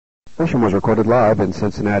Session was recorded live in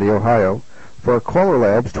Cincinnati, Ohio, for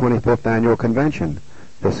CALLERLAB's 25th Annual Convention.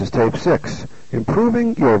 This is Tape 6,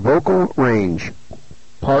 Improving Your Vocal Range,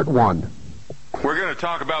 Part 1. We're going to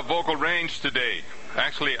talk about vocal range today.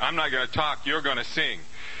 Actually, I'm not going to talk, you're going to sing.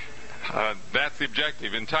 That's the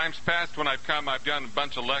objective. In times past when I've come, I've done a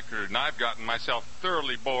bunch of lectures, and I've gotten myself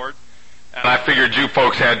thoroughly bored, and I figured you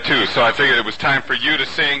folks had too, so I figured it was time for you to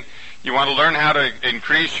sing. You want to learn how to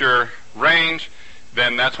increase your range,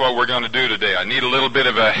 then that's what we're going to do today. I need a little bit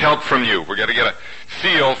of help from you. We're going to get a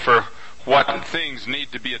feel for what things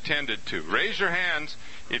need to be attended to. Raise your hands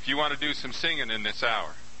if you want to do some singing in this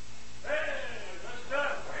hour.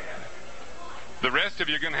 The rest of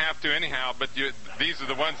you are going to have to anyhow, but these are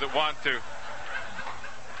the ones that want to.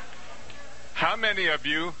 How many of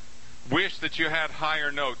you wish that you had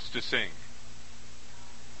higher notes to sing?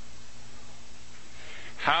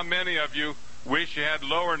 How many of you wish you had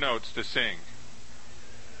lower notes to sing?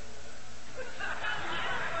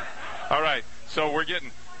 All right, so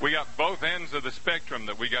we got both ends of the spectrum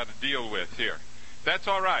that we got to deal with here. That's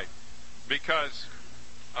all right, because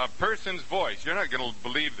a person's voice, you're not going to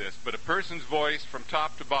believe this, but a person's voice from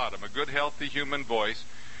top to bottom, a good healthy human voice,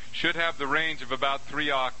 should have the range of about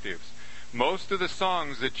 3 octaves. Most of the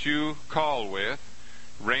songs that you call with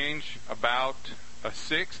range about a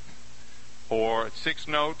sixth or 6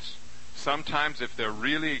 notes. Sometimes if they're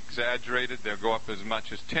really exaggerated, they'll go up as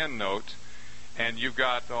much as 10 notes. And you've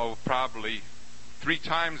got, probably 3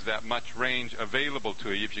 times that much range available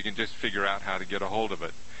to you if you can just figure out how to get a hold of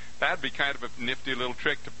it. That'd be kind of a nifty little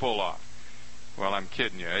trick to pull off. Well, I'm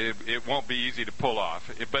kidding you. It won't be easy to pull off,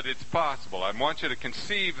 but it's possible. I want you to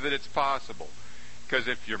conceive that it's possible. Because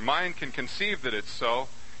if your mind can conceive that it's so,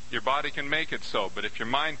 your body can make it so. But if your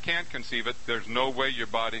mind can't conceive it, there's no way your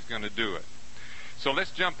body's going to do it. So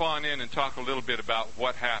let's jump on in and talk a little bit about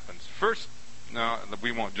what happens. First, no,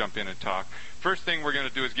 we won't jump in and talk. First thing we're going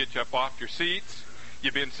to do is get you up off your seats.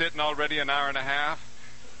 You've been sitting already an hour and a half.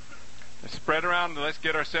 Let's spread around and let's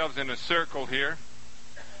get ourselves in a circle here.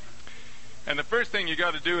 And the first thing you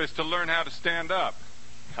got to do is to learn how to stand up.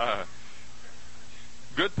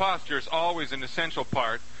 Good posture is always an essential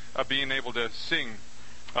part of being able to sing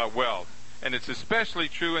well. And it's especially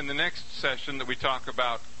true in the next session that we talk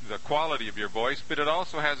about the quality of your voice, but it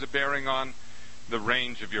also has a bearing on the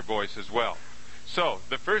range of your voice as well. So,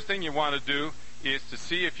 the first thing you want to do is to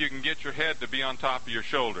see if you can get your head to be on top of your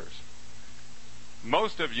shoulders.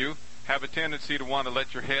 Most of you have a tendency to want to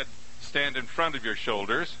let your head stand in front of your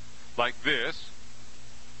shoulders, like this.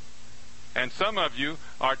 And some of you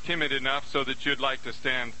are timid enough so that you'd like to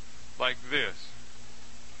stand like this.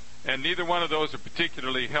 And neither one of those are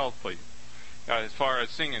particularly healthy as far as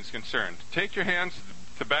singing is concerned. Take your hands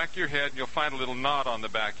to the back of your head and you'll find a little knot on the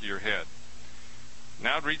back of your head.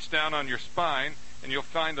 Now reach down on your spine and you'll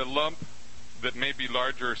find a lump that may be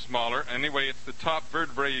larger or smaller. Anyway, it's the top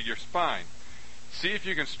vertebrae of your spine. See if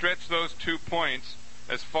you can stretch those 2 points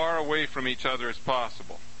as far away from each other as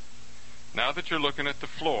possible. Now that you're looking at the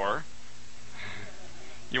floor,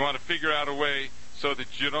 you want to figure out a way so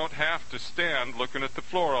that you don't have to stand looking at the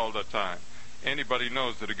floor all the time. Anybody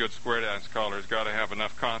knows that a good square dance caller has got to have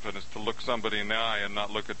enough confidence to look somebody in the eye and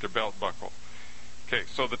not look at their belt buckle. Okay,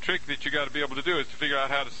 so the trick that you got to be able to do is to figure out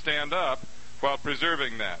how to stand up while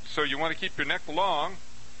preserving that. So you want to keep your neck long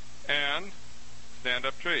and stand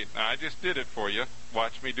up straight. Now, I just did it for you.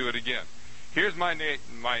 Watch me do it again. Here's my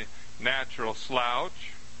natural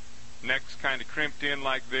slouch. Neck's kind of crimped in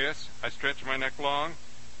like this. I stretch my neck long,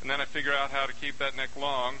 and then I figure out how to keep that neck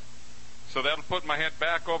long. So that'll put my head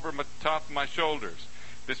back over the top of my shoulders.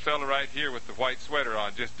 This fella right here with the white sweater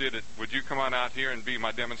on just did it. Would you come on out here and be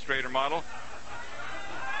my demonstrator model?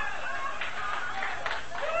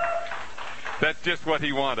 That's just what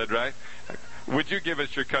he wanted, right? Would you give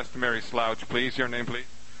us your customary slouch, please? Your name, please?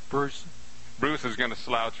 Bruce. Bruce is going to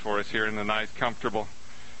slouch for us here in the nice, comfortable.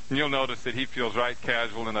 And you'll notice that he feels right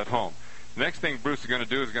casual and at home. The next thing Bruce is going to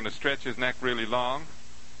do is going to stretch his neck really long.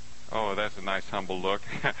 Oh, that's a nice, humble look.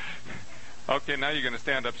 Okay, now you're going to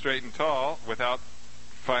stand up straight and tall without...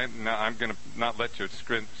 Now, I'm going to not let you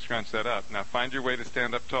scrunch that up. Now, find your way to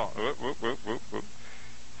stand up tall. Whoop, whoop, whoop, whoop, whoop.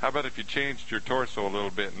 How about if you changed your torso a little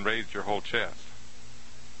bit and raised your whole chest?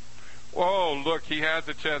 Whoa, look, he has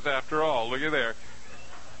a chest after all. Look at there.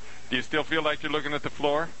 Do you still feel like you're looking at the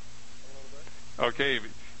floor? Okay,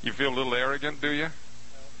 you feel a little arrogant, do you?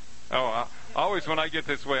 Oh, always when I get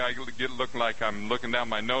this way, I get looking like I'm looking down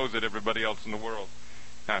my nose at everybody else in the world.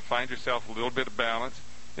 Now, find yourself a little bit of balance.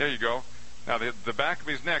 There you go. Now, the back of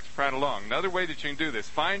his neck's right along. Another way that you can do this,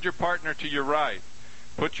 find your partner to your right.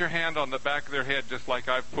 Put your hand on the back of their head just like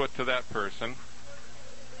I've put to that person.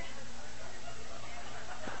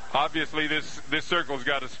 Obviously, this circle's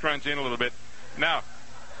got to scrunch in a little bit. Now,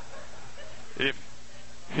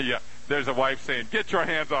 there's a wife saying, "Get your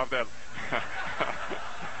hands off that."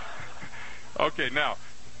 Okay, now,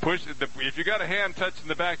 if you got a hand touching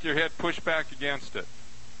the back of your head, push back against it.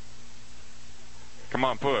 Come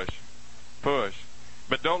on, push. Push.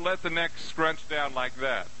 But don't let the neck scrunch down like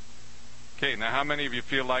that. Okay, now how many of you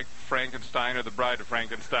feel like Frankenstein or the Bride of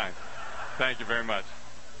Frankenstein? Thank you very much.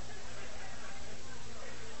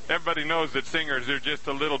 Everybody knows that singers are just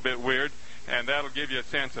a little bit weird, and that'll give you a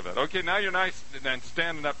sense of it. Okay, now you're nice and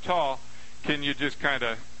standing up tall. Can you just kind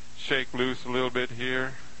of shake loose a little bit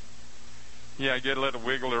here? Yeah, let it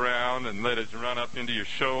wiggle around and let it run up into your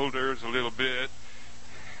shoulders a little bit.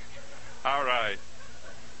 All right.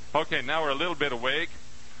 Okay, now we're a little bit awake.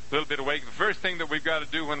 The first thing that we've got to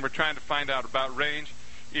do when we're trying to find out about range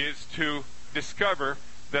is to discover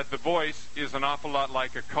that the voice is an awful lot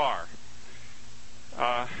like a car.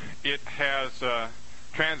 It has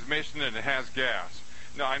transmission and it has gas.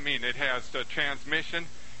 No, I mean it has transmission,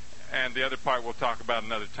 and the other part we'll talk about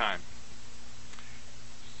another time.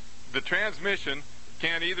 The transmission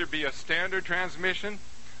can either be a standard transmission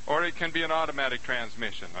or it can be an automatic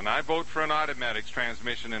transmission. And I vote for an automatic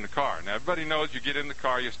transmission in a car. Now, everybody knows you get in the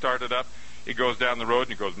car, you start it up, it goes down the road,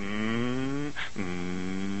 and it goes, and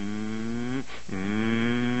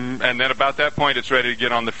then about that point, it's ready to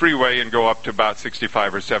get on the freeway and go up to about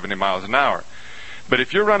 65 or 70 miles an hour. But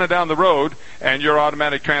if you're running down the road and your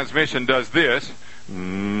automatic transmission does this,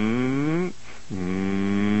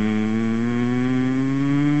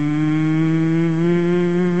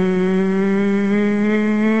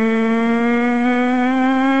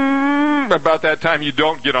 about that time you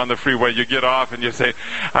don't get on the freeway, you get off and you say,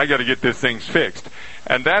 I got to get this thing fixed.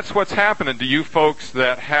 And that's what's happening to you folks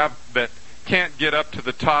that can't get up to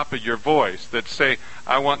the top of your voice, that say,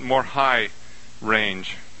 I want more high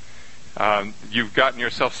range. You've gotten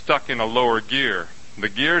yourself stuck in a lower gear. The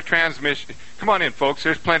gear transmission, come on in folks,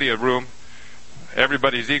 there's plenty of room.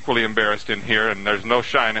 Everybody's equally embarrassed in here and there's no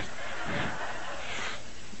shyness.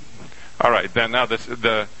 All right, then now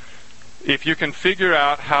if you can figure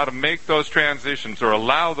out how to make those transitions or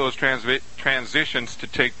allow those transitions to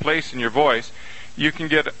take place in your voice, you can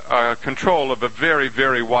get control of a very,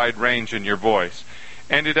 very wide range in your voice.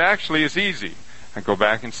 And it actually is easy. I go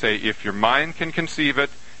back and say, if your mind can conceive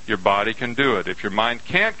it, your body can do it. If your mind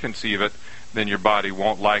can't conceive it, then your body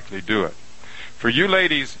won't likely do it. For you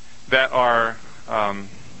ladies that are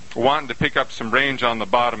wanting to pick up some range on the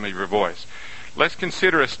bottom of your voice, let's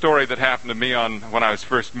consider a story that happened to me when I was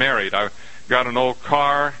first married. I got an old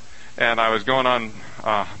car, and I was going on,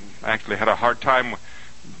 actually had a hard time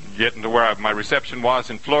getting to where my reception was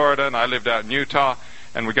in Florida, and I lived out in Utah,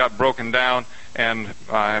 and we got broken down, and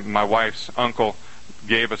my wife's uncle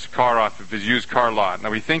gave us a car off of his used car lot. Now,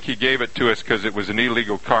 we think he gave it to us because it was an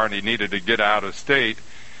illegal car, and he needed to get out of state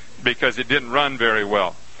because it didn't run very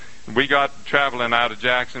well. We got traveling out of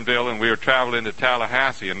Jacksonville, and we were traveling to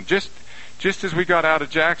Tallahassee, and just as we got out of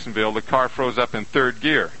Jacksonville, the car froze up in third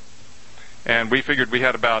gear. And we figured we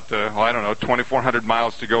had about, 2,400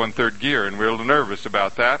 miles to go in third gear, and we were a little nervous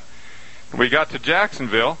about that. We got to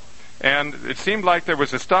Jacksonville, and it seemed like there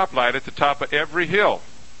was a stoplight at the top of every hill.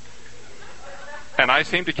 And I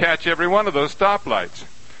seemed to catch every one of those stoplights.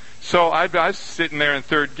 So I was sitting there in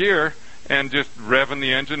third gear and just revving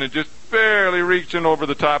the engine and just barely reaching over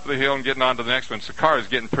the top of the hill and getting on to the next one. So the car is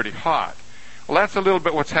getting pretty hot. Well, that's a little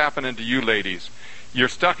bit what's happening to you ladies. You're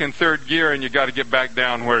stuck in third gear and you got to get back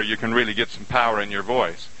down where you can really get some power in your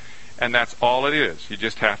voice. And that's all it is. You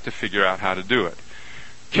just have to figure out how to do it.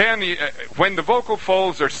 When the vocal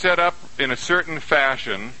folds are set up in a certain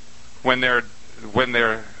fashion, when they're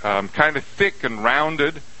kind of thick and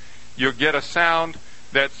rounded, you'll get a sound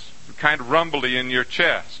that's kind of rumbly in your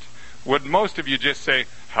chest. Would most of you just say,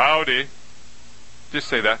 howdy? Just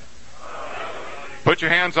say that. Put your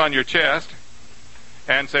hands on your chest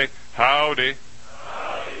and say, howdy.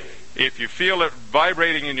 Howdy. If you feel it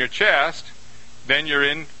vibrating in your chest, then you're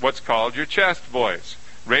in what's called your chest voice.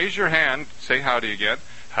 Raise your hand, say howdy again.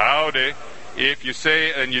 Howdy. If you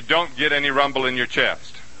say and you don't get any rumble in your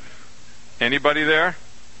chest. Anybody there?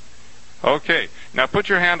 Okay. Now put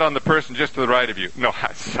your hand on the person just to the right of you. No,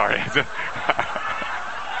 sorry.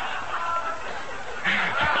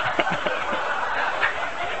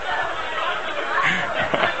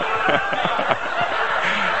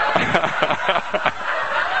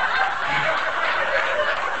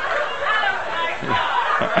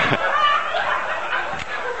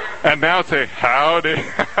 And now say, howdy.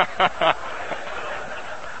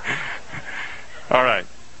 All right.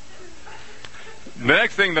 The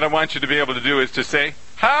next thing that I want you to be able to do is to say,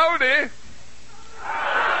 howdy.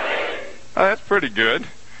 Howdy. that's pretty good.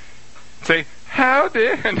 Say,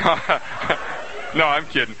 howdy. No, I'm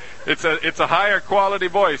kidding. It's a higher quality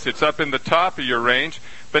voice. It's up in the top of your range,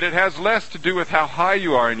 but it has less to do with how high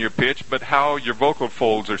you are in your pitch, but how your vocal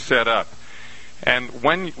folds are set up. And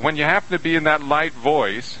when you happen to be in that light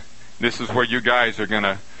voice, this is where you guys are going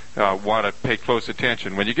to want to pay close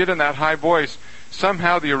attention. When you get in that high voice,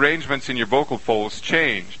 somehow the arrangements in your vocal folds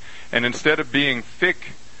change. And instead of being thick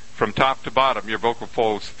from top to bottom, your vocal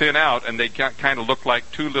folds thin out, and they kind of look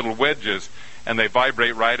like two little wedges, and they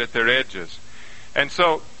vibrate right at their edges. And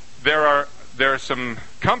so there are some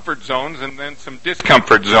comfort zones and then some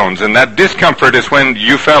discomfort zones. And that discomfort is when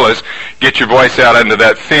you fellas get your voice out into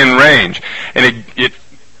that thin range. And you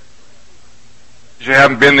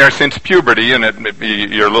haven't been there since puberty, and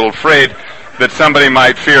you're a little afraid that somebody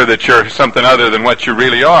might fear that you're something other than what you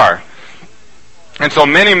really are. And so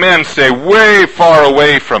many men stay way far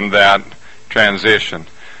away from that transition.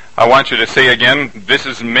 I want you to say again, this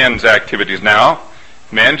is men's activities now.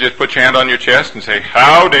 Men, just put your hand on your chest and say,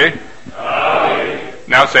 howdy. Howdy.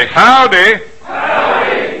 Now say, howdy.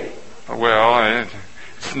 Howdy. Well,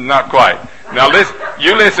 it's not quite. Now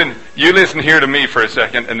you listen here to me for a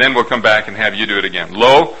second, and then we'll come back and have you do it again.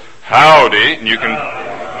 Low, howdy. And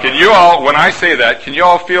can you all, when I say that, can you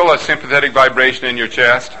all feel a sympathetic vibration in your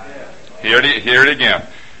chest? Hear it again.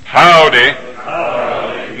 Howdy.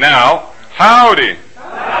 Howdy. Now, howdy.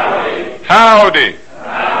 Howdy. Howdy.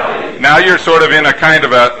 Howdy. Now you're sort of in a kind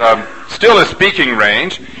of still a speaking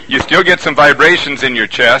range. You still get some vibrations in your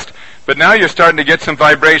chest, but now you're starting to get some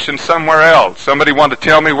vibrations somewhere else. Somebody want to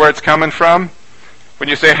tell me where it's coming from? When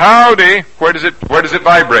you say howdy, where does it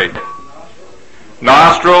vibrate?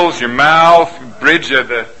 Nostrils, your mouth, bridge of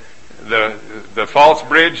the false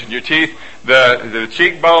bridge in your teeth, the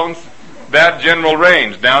cheekbones. That general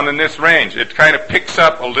range, down in this range, it kind of picks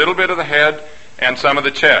up a little bit of the head and some of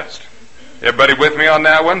the chest. Everybody with me on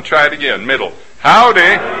that one? Try it again. Middle. Howdy.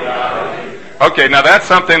 Howdy. Okay, now that's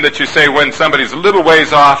something that you say when somebody's a little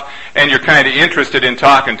ways off and you're kind of interested in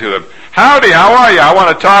talking to them. Howdy, how are you? I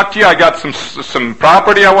want to talk to you. I got some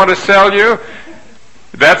property I want to sell you.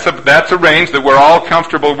 That's a range that we're all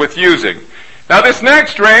comfortable with using. Now this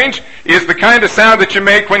next range is the kind of sound that you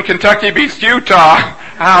make when Kentucky beats Utah.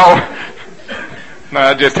 How?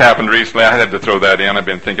 No, it just happened recently. I had to throw that in. I've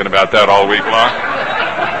been thinking about that all week long.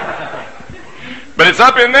 But it's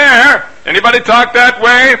up in there. Anybody talk that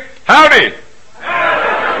way? Howdy.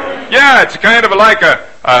 Howdy. Yeah, it's kind of like a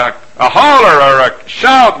holler or a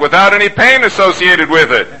shout without any pain associated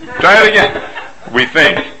with it. Try it again. We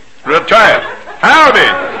think. Try it. Howdy.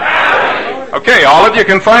 Howdy. Okay, all of you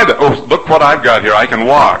can find it. Oh, look what I've got here. I can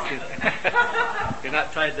walk. You're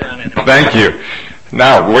not tied down anymore. Thank you.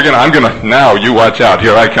 Now, now you watch out.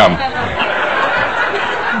 Here I come.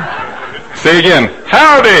 Say again.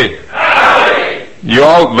 Howdy. Howdy. You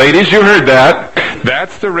all, ladies, you heard that.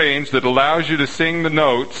 That's the range that allows you to sing the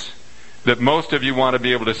notes that most of you want to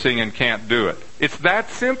be able to sing and can't do it. It's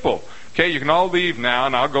that simple. Okay, you can all leave now,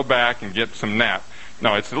 and I'll go back and get some nap.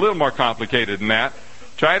 No, it's a little more complicated than that.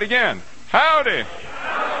 Try it again. Howdy.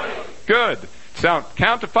 Howdy. Good.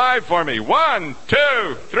 Count to 5 for me. 1,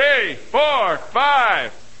 2, 3, 4,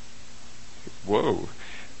 5. Whoa.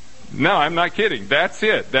 No, I'm not kidding. That's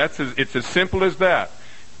it. It's as simple as that.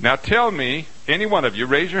 Now tell me, any one of you,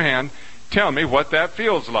 raise your hand, tell me what that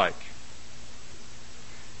feels like.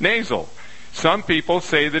 Nasal. Some people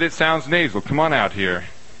say that it sounds nasal. Come on out here.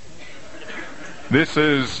 This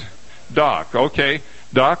is Doc. Okay,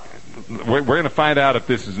 Doc, we're going to find out if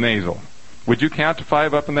this is nasal. Would you count to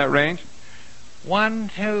 5 up in that range? 1,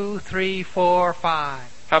 2, 3, 4,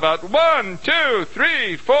 5. How about 1, 2,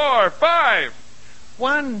 3, 4, 5?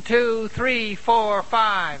 1, 2, 3, 4,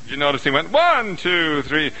 5. Did you notice he went 1, 2,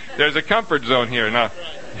 3? There's a comfort zone here. Now,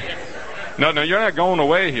 no, you're not going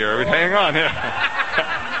away here. Hang on here.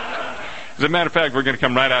 As a matter of fact, we're going to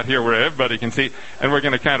come right out here where everybody can see, and we're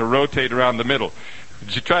going to kind of rotate around the middle.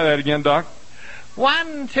 Did you try that again, Doc?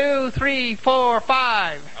 1, 2, 3, 4,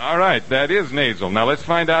 5. All right, that is nasal. Now let's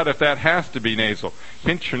find out if that has to be nasal.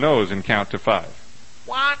 Pinch your nose and count to 5.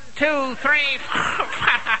 1, 2, 3, 4,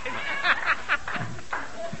 5.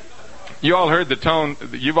 You all heard the tone.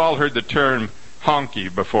 You've all heard the term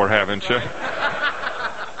honky before, haven't you?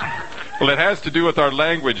 Well, it has to do with our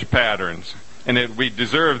language patterns, and we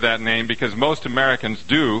deserve that name because most Americans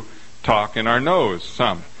do talk in our nose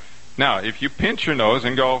some. Now, if you pinch your nose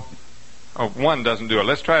and go, 1 doesn't do it.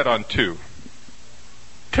 Let's try it on 2.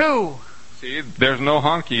 2. See, there's no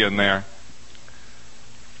honky in there.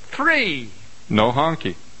 3. No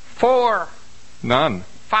honky. 4. None.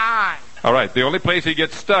 5. All right, the only place he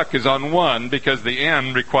gets stuck is on 1 because the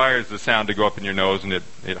N requires the sound to go up in your nose and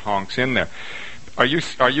it honks in there. Are you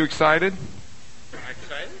excited? Am I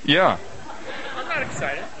excited? Yeah. I'm not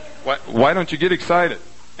excited. Why don't you get excited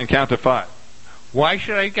and count to 5? Why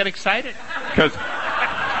should I get excited? Because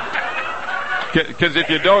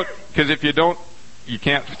if you don't, you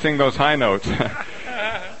can't sing those high notes.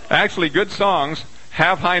 Actually, good songs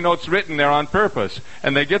have high notes written there on purpose,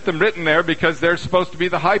 and they get them written there because they're supposed to be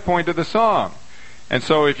the high point of the song. And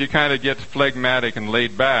so if you kind of get phlegmatic and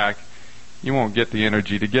laid back, you won't get the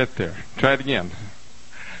energy to get there. Try it again.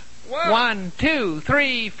 1, 2,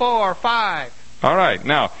 3, 4, 5. All right.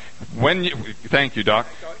 Now, thank you, Doc.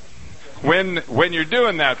 When you're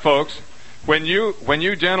doing that, folks, when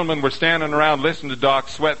you gentlemen were standing around listening to Doc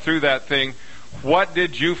sweat through that thing, what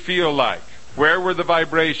did you feel like? Where were the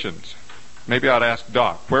vibrations? Maybe I'd ask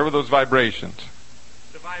Doc. Where were those vibrations?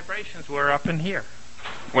 The vibrations were up in here.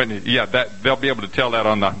 They'll be able to tell that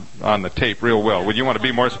on the tape real well. Would you want to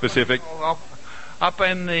be more specific? Up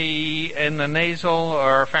in the nasal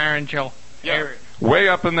or pharyngeal area. Way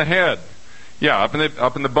up in the head. Yeah,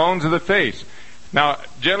 up in the bones of the face. Now,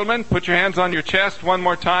 gentlemen, put your hands on your chest one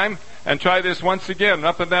more time and try this once again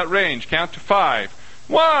up in that range. Count to 5.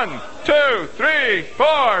 1, 2, 3,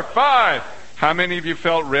 4, 5. How many of you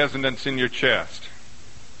felt resonance in your chest?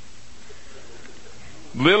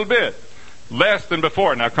 Little bit. Less than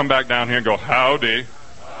before. Now come back down here and go, howdy.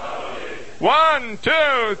 Howdy. 1,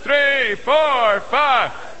 2, 3, 4,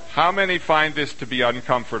 5. How many find this to be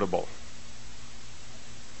uncomfortable?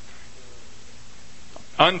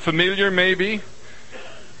 Unfamiliar maybe,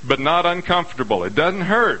 but not uncomfortable. It doesn't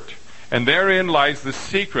hurt. And therein lies the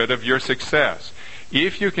secret of your success.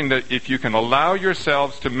 If you can allow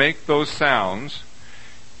yourselves to make those sounds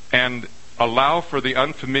and allow for the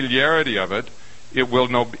unfamiliarity of it, it will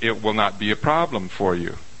not be a problem for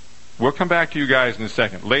you. We'll come back to you guys in a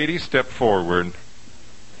second. Ladies, step forward.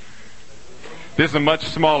 This is a much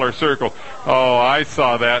smaller circle. Oh, I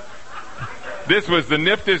saw that. This was the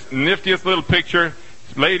niftiest little picture.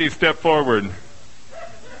 Ladies, step forward.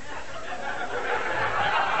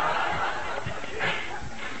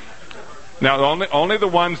 Now, only the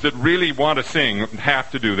ones that really want to sing have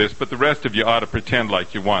to do this, but the rest of you ought to pretend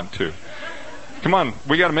like you want to. Come on,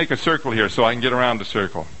 we got to make a circle here so I can get around the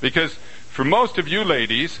circle. Because for most of you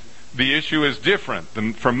ladies, the issue is different.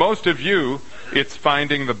 For most of you, it's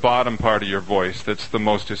finding the bottom part of your voice that's the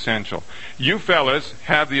most essential. You fellas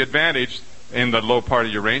have the advantage in the low part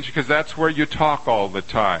of your range because that's where you talk all the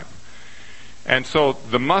time. And so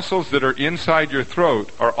the muscles that are inside your throat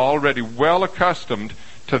are already well accustomed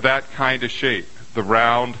to that kind of shape. The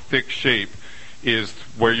round, thick shape is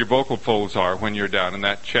where your vocal folds are when you're down in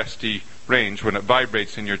that chesty range when it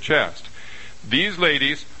vibrates in your chest. These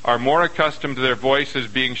ladies are more accustomed to their voices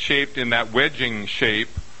being shaped in that wedging shape,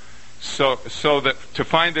 so that to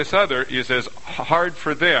find this other is as hard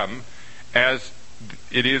for them as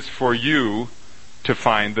it is for you to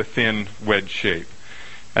find the thin wedge shape.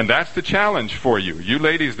 And that's the challenge for you. You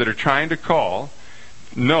ladies that are trying to call,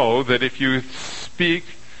 know that if you speak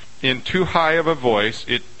in too high of a voice,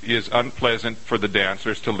 it is unpleasant for the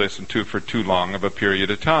dancers to listen to for too long of a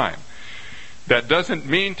period of time. That doesn't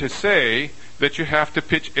mean to say that you have to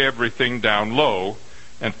pitch everything down low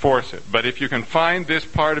and force it. But if you can find this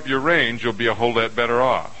part of your range, you'll be a whole lot better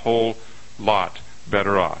off.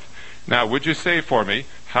 Now, would you say for me,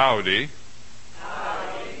 howdy?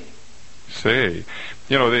 Howdy. Say.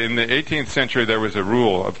 You know, in the 18th century, there was a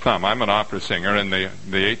rule of thumb. I'm an opera singer, and the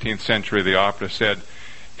 18th century, the opera said,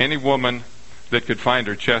 any woman that could find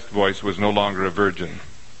her chest voice was no longer a virgin.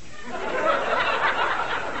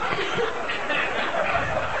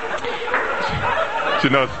 You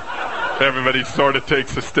know, everybody sort of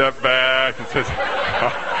takes a step back and says,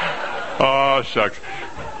 oh shucks.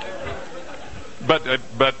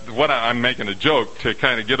 But what I'm making a joke to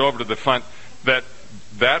kind of get over to the front,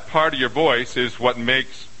 that part of your voice is what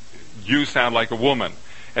makes you sound like a woman.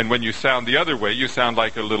 And when you sound the other way, you sound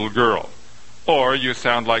like a little girl. Or you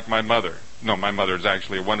sound like my mother. No, my mother is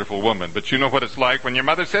actually a wonderful woman. But you know what it's like when your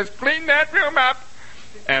mother says, clean that room up.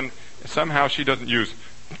 And somehow she doesn't use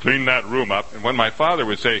clean that room up. And when my father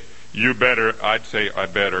would say, you better, I'd say, I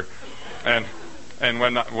better. And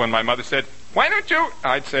when my mother said, why don't you?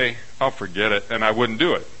 I'd say, oh, forget it. And I wouldn't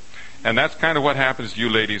do it. And that's kind of what happens to you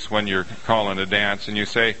ladies when you're calling a dance and you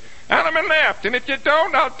say, element left. And if you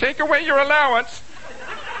don't, I'll take away your allowance.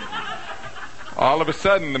 All of a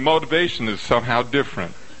sudden, the motivation is somehow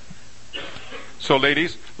different. So,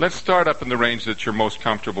 ladies, let's start up in the range that you're most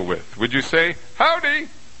comfortable with. Would you say, howdy?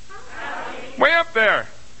 Howdy. Way up there.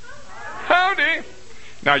 Howdy.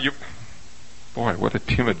 Now, Boy, what a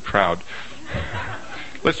timid crowd.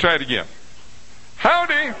 Let's try it again.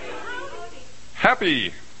 Howdy.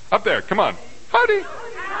 Happy. Up there, come on. Howdy.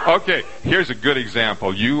 Okay, here's a good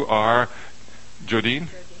example. You are Jodine?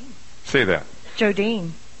 Say that.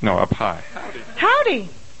 Jodine. No, up high. Howdy.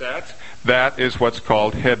 That is what's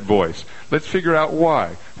called head voice. Let's figure out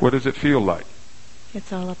why. What does it feel like?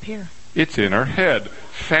 It's all up here. It's in her head.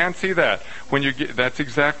 Fancy that. That's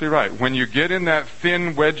exactly right. When you get in that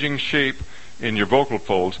thin wedging shape in your vocal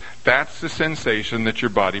folds, that's the sensation that your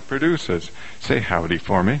body produces. Say howdy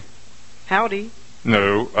for me. Howdy.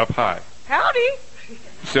 No, up high. Howdy.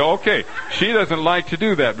 So okay, she doesn't like to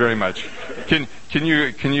do that very much. Can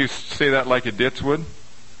you say that like a ditz would?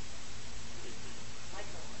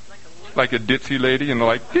 Like a ditzy lady,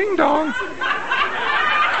 like ding dong.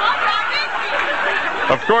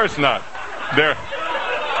 Of course not. There.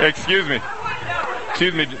 Excuse me.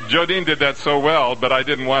 Jodine did that so well, but I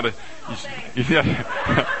didn't want to.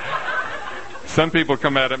 Some people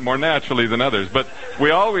come at it more naturally than others, but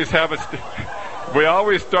we always start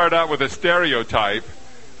out with a stereotype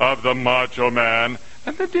of the macho man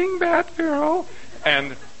and the dingbat girl,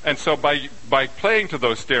 and so by playing to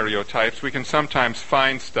those stereotypes, we can sometimes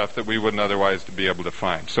find stuff that we wouldn't otherwise be able to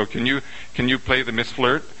find. So can you play the Miss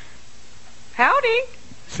Flirt? Howdy.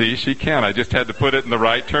 See, she can. I just had to put it in the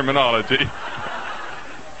right terminology.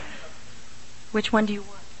 Which one do you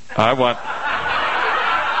want? I want.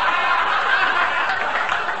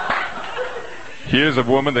 Here's a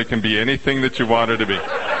woman that can be anything that you want her to be.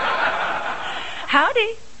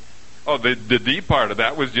 Howdy. Oh, the D part of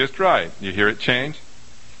that was just right. You hear it change?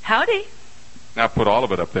 Howdy. Now put all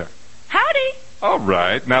of it up there. Howdy. All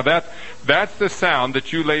right. Now that's the sound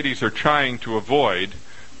that you ladies are trying to avoid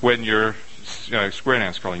when you're square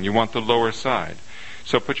dance calling. You want the lower side.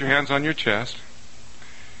 So put your hands on your chest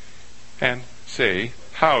and say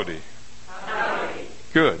howdy. Howdy.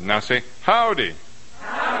 Good. Now say howdy.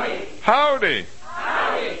 Howdy. Howdy.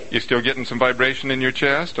 Howdy. You still getting some vibration in your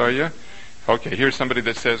chest, are you? Okay, here's somebody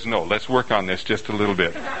that says no. Let's work on this just a little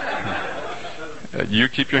bit. You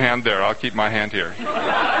keep your hand there. I'll keep my hand here.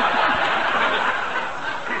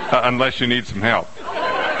 Unless you need some help.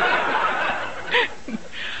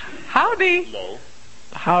 Howdy. Low.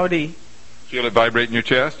 Howdy. Feel it vibrate in your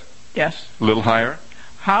chest? Yes. A little higher?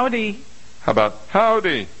 Howdy. How about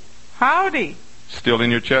howdy? Howdy. Still in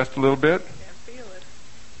your chest a little bit? Can't feel it.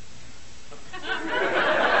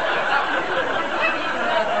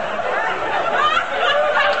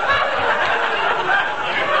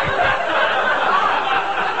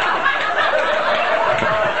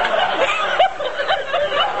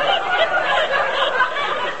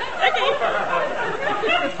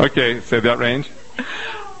 Okay, say that range.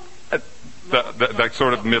 That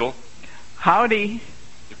sort of middle. Howdy.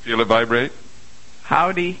 You feel it vibrate?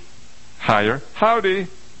 Howdy. Higher. Howdy.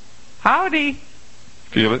 Howdy.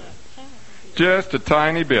 Feel it? Just a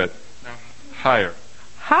tiny bit. Higher.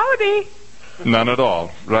 Howdy. None at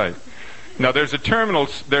all. Right. Now there's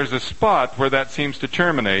a spot where that seems to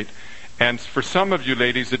terminate, and for some of you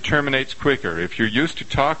ladies it terminates quicker. If you're used to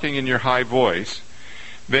talking in your high voice,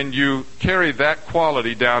 then you carry that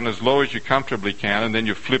quality down as low as you comfortably can, and then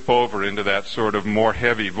you flip over into that sort of more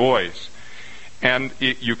heavy voice. And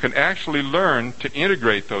you can actually learn to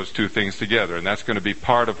integrate those two things together, and that's going to be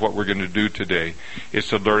part of what we're going to do today, is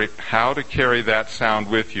to learn how to carry that sound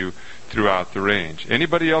with you throughout the range.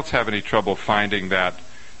 Anybody else have any trouble finding that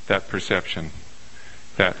perception,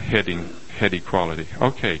 that heady quality?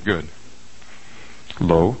 Okay, good.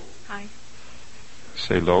 Low. Hi.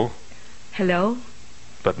 Say low. Hello.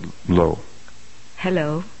 But low.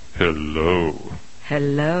 Hello. Hello.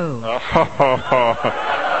 Hello.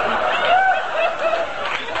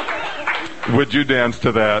 Would you dance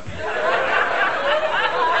to that?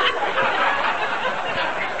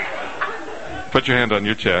 Put your hand on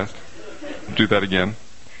your chest. Do that again.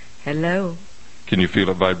 Hello. Can you feel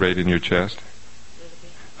it vibrate in your chest?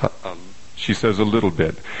 She says a little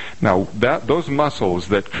bit. Now, those muscles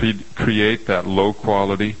that create that low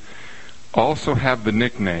quality also have the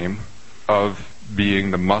nickname of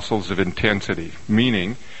being the muscles of intensity,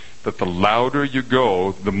 meaning that the louder you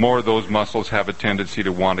go, the more those muscles have a tendency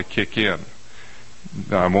to want to kick in.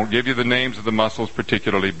 Now, I won't give you the names of the muscles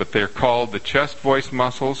particularly, but they're called the chest voice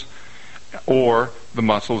muscles or the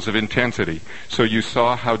muscles of intensity. So you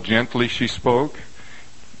saw how gently she spoke?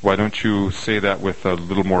 Why don't you say that with a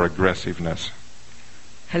little more aggressiveness?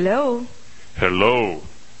 Hello. Hello.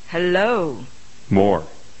 Hello. More.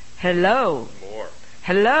 Hello. More.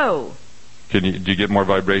 Hello. Do you get more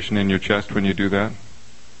vibration in your chest when you do that?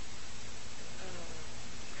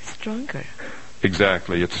 Stronger.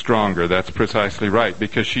 Exactly. It's stronger. That's precisely right,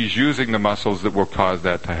 because she's using the muscles that will cause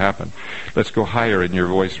that to happen. Let's go higher in your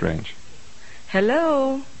voice range.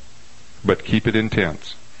 Hello. But keep it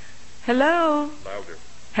intense. Hello. Louder.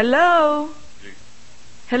 Hello.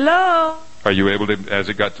 Hello. Are you able to, as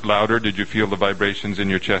it got louder, did you feel the vibrations in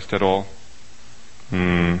your chest at all?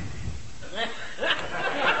 Do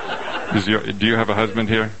you have a husband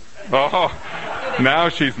here? Oh, now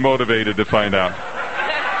she's motivated to find out.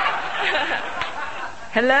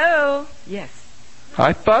 Hello. Yes.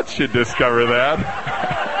 I thought she'd discover that.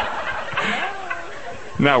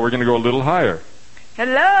 Now we're going to go a little higher.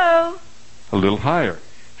 Hello. A little higher.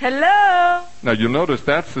 Hello. Now you'll notice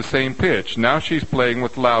that's the same pitch. Now she's playing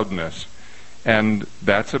with loudness. And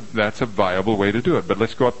that's a viable way to do it. But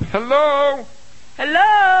let's go up. Hello.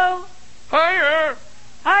 Hello. Higher.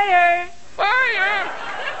 Higher. Higher.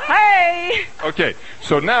 Hey. Okay,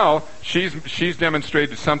 so now she's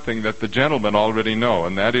demonstrated something that the gentlemen already know,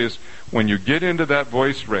 and that is when you get into that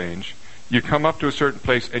voice range, you come up to a certain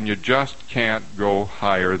place and you just can't go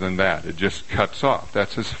higher than that. It just cuts off.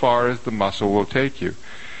 That's as far as the muscle will take you.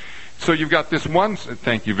 So you've got this one.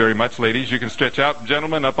 Thank you very much, ladies. You can stretch out.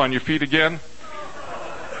 Gentlemen, up on your feet again.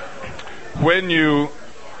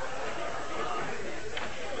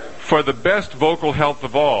 For the best vocal health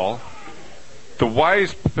of all, the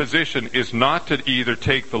wise position is not to either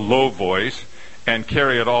take the low voice and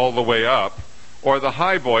carry it all the way up, or the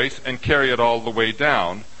high voice and carry it all the way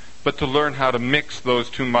down, but to learn how to mix those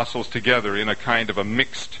two muscles together in a kind of a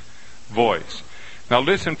mixed voice. Now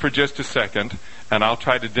listen for just a second, and I'll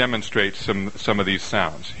try to demonstrate some of these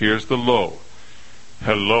sounds. Here's the low.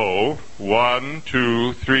 Hello. 1,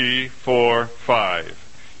 2, 3, 4, 5.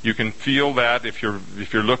 You can feel that if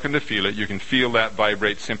you're looking to feel it. You can feel that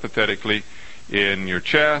vibrate sympathetically in your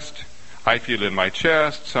chest. I feel it in my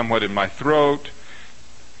chest, somewhat in my throat.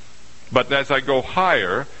 But as I go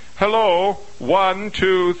higher, hello, 1,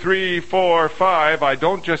 2, 3, 4, 5, I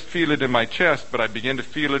don't just feel it in my chest, but I begin to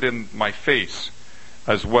feel it in my face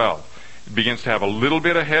as well. It begins to have a little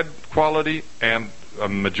bit of head quality and a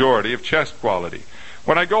majority of chest quality.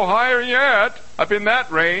 When I go higher yet, up in that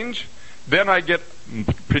range, then I get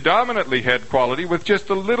predominantly head quality with just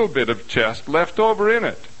a little bit of chest left over in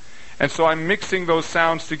it. And so I'm mixing those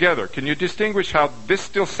sounds together. Can you distinguish how this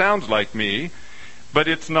still sounds like me, but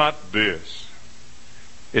it's not this?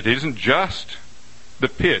 It isn't just the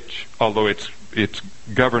pitch, although it's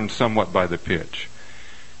governed somewhat by the pitch.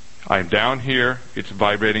 I'm down here, it's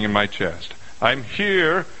vibrating in my chest. I'm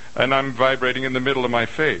here, and I'm vibrating in the middle of my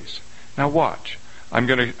face. Now watch. I'm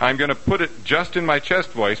going to put it just in my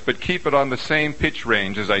chest voice, but keep it on the same pitch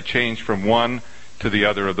range as I change from one to the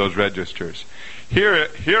other of those registers. Here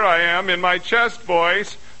I am in my chest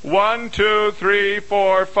voice. 1, 2, 3,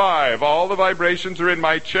 4, 5. All the vibrations are in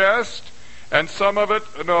my chest, and some of it,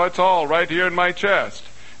 no, it's all right here in my chest.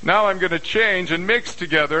 Now I'm going to change and mix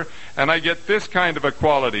together, and I get this kind of a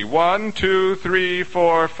quality. 1, 2, 3,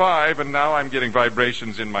 4, 5, and now I'm getting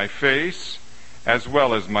vibrations in my face as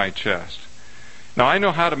well as my chest. Now, I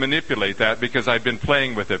know how to manipulate that because I've been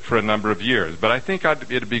playing with it for a number of years, but I think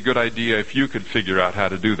it'd be a good idea if you could figure out how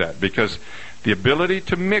to do that, because the ability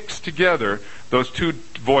to mix together those two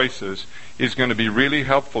voices is going to be really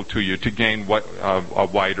helpful to you to gain a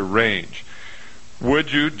wider range.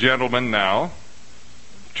 Would you, gentlemen, now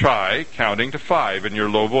try counting to 5 in your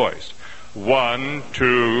low voice? 1,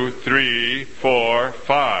 2, 3, 4,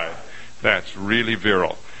 5. That's really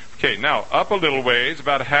virile. Okay, now up a little ways,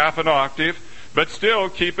 about half an octave. But still,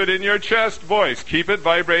 keep it in your chest voice. Keep it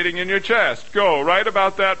vibrating in your chest. Go right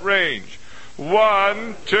about that range.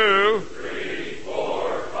 1, 2, 3,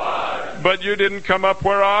 4, 5. But you didn't come up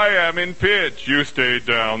where I am in pitch. You stayed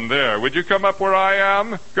down there. Would you come up where I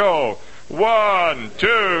am? Go. 1,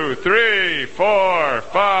 2, 3, 4,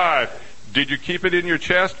 5. Did you keep it in your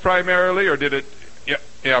chest primarily, or did it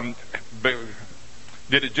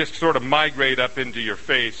just sort of migrate up into your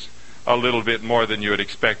face a little bit more than you had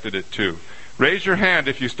expected it to? Raise your hand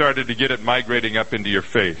if you started to get it migrating up into your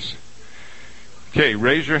face. Okay,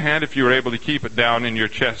 raise your hand if you were able to keep it down in your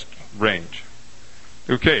chest range.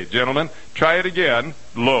 Okay, gentlemen, try it again.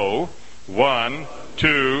 Low. 1,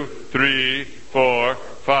 2, 3, 4,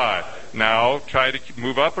 5. Now try to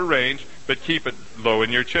move up a range, but keep it low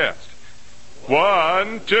in your chest.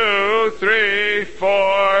 1, 2, 3,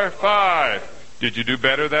 4, 5. Did you do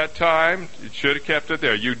better that time? You should have kept it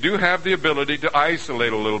there. You do have the ability to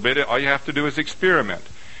isolate a little bit. All you have to do is experiment.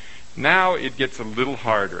 Now it gets a little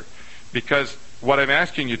harder, because what I'm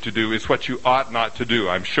asking you to do is what you ought not to do.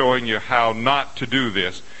 I'm showing you how not to do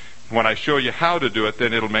this. When I show you how to do it,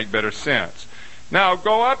 then it'll make better sense. Now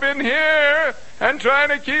go up in here and try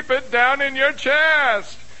to keep it down in your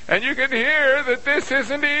chest. And you can hear that this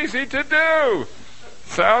isn't easy to do.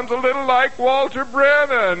 Sounds a little like Walter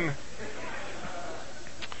Brennan.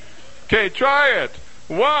 Okay, try it.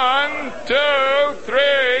 1, 2,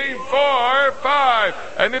 3, 4, 5.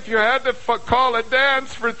 And if you had to call a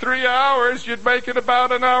dance for 3 hours, you'd make it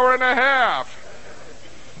about an hour and a half.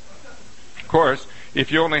 Of course,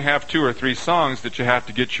 if you only have 2 or 3 songs that you have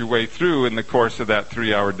to get your way through in the course of that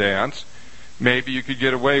 3-hour dance, maybe you could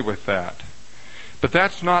get away with that. But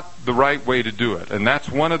that's not the right way to do it, and that's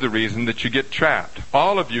one of the reasons that you get trapped.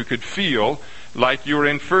 All of you could feel like you were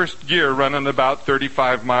in first gear running about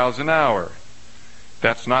 35 miles an hour.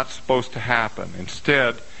 That's not supposed to happen.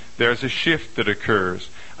 Instead, there's a shift that occurs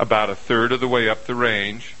about a third of the way up the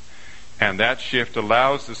range, and that shift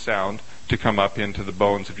allows the sound to come up into the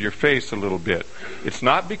bones of your face a little bit. It's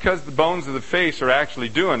not because the bones of the face are actually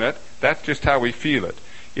doing it. That's just how we feel it.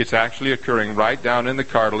 It's actually occurring right down in the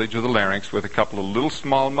cartilage of the larynx with a couple of little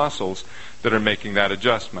small muscles that are making that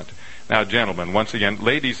adjustment. Now, gentlemen, once again,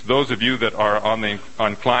 ladies, those of you that are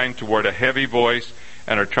inclined toward a heavy voice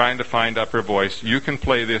and are trying to find upper voice, you can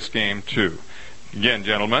play this game too. Again,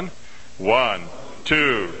 gentlemen, 1,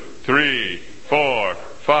 2, 3, 4,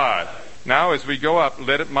 5. Now, as we go up,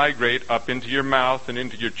 let it migrate up into your mouth and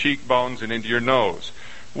into your cheekbones and into your nose.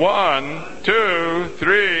 1, 2,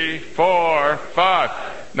 3, 4, 5.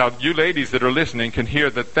 Now, you ladies that are listening can hear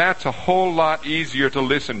that that's a whole lot easier to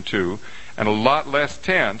listen to and a lot less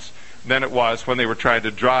tense than it was when they were trying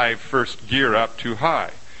to drive first gear up too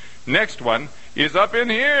high. Next one is up in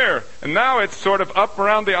here, and now it's sort of up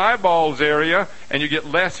around the eyeballs area, and you get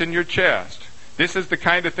less in your chest. This is the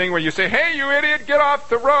kind of thing where you say, "Hey, you idiot, get off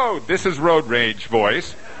the road." This is road rage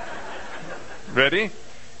voice. Ready?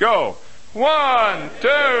 Go. 1,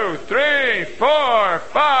 2, 3, 4,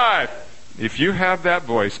 5. If you have that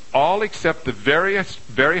voice, all except the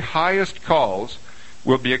very highest calls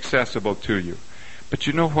will be accessible to you. But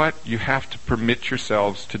you know what? You have to permit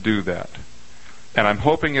yourselves to do that. And I'm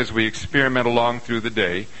hoping as we experiment along through the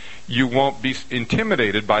day, you won't be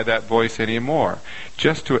intimidated by that voice anymore.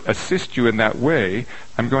 Just to assist you in that way,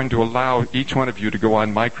 I'm going to allow each one of you to go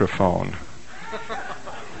on microphone.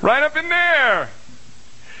 Right up in there!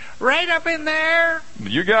 Right up in there.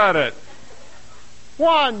 You got it.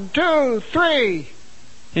 1, 2, 3.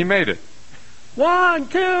 He made it. 1,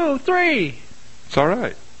 2, 3. It's all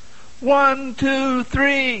right. 1, 2,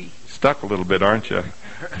 3. Stuck a little bit, aren't you?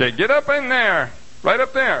 Okay, get up in there. Right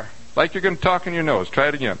up there. Like you're going to talk in your nose. Try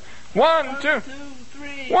it again. 1, 2,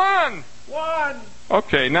 3. 1. 1.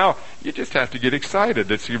 Okay, now you just have to get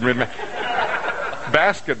excited. It's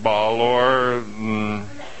basketball or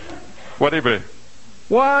whatever.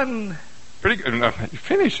 1. Pretty good. No,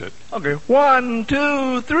 finish it. Okay. 1,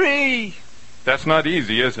 2, 3. That's not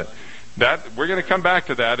easy, is it? We're going to come back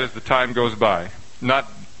to that as the time goes by.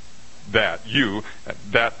 Not that.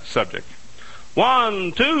 That subject.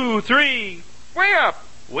 1, 2, 3. Way up.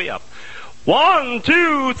 Way up. 1,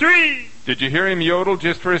 2, 3. Did you hear him yodel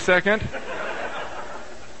just for a second?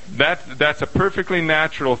 That's a perfectly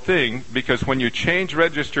natural thing, because when you change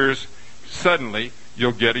registers suddenly,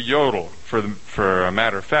 you'll get a yodel. For a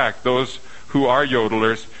matter of fact, those who are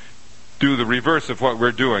yodelers do the reverse of what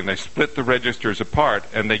we're doing. They split the registers apart,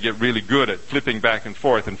 and they get really good at flipping back and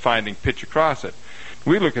forth and finding pitch across it.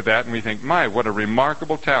 We look at that and we think, my, what a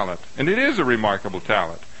remarkable talent. And it is a remarkable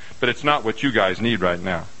talent, but it's not what you guys need right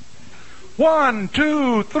now. 1,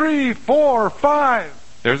 2, 3, 4,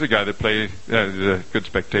 5. There's a guy that plays a good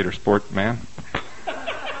spectator sport, man.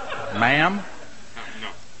 Ma'am? No.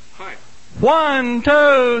 Hi. 1,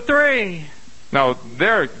 2, 3. Now,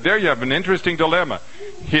 there you have an interesting dilemma.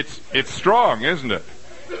 It's strong, isn't it?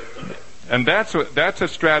 And that's a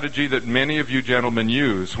strategy that many of you gentlemen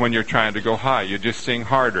use when you're trying to go high. You just sing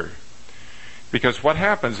harder. Because what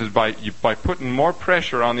happens is by putting more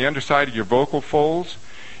pressure on the underside of your vocal folds,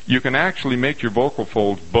 you can actually make your vocal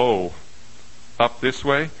folds bow up this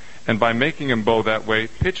way, and by making them bow that way,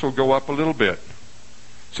 pitch will go up a little bit.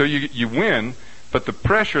 So you win, but the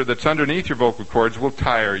pressure that's underneath your vocal cords will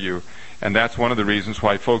tire you. And that's one of the reasons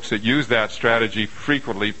why folks that use that strategy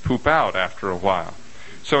frequently poop out after a while.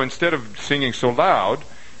 So instead of singing so loud,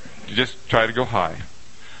 you just try to go high.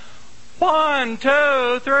 1,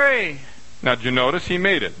 2, 3. Now, did you notice he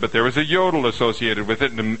made it? But there was a yodel associated with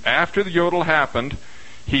it, and after the yodel happened,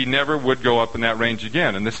 he never would go up in that range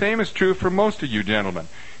again. And the same is true for most of you gentlemen.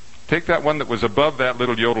 Take that one that was above that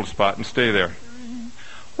little yodel spot and stay there.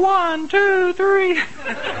 1, 2, 3.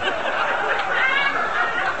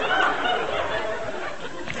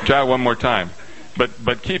 Try one more time.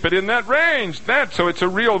 But keep it in that range. So it's a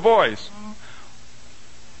real voice.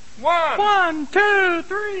 1. 1, 2,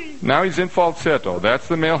 3. Now he's in falsetto. That's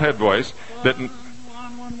the male head voice. That 1, 1,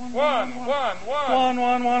 1, 1. 1,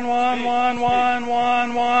 1, 1, 1, 1, 1, 1,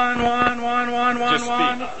 1, 1, 1, 1, 1, Just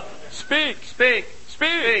 1. speak. Speak.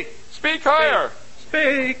 Speak. Speak higher.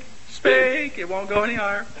 Speak. Speak. It won't go any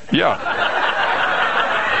higher. Yeah.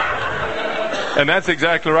 And that's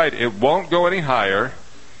exactly right. It won't go any higher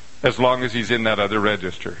as long as he's in that other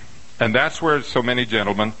register. And that's where so many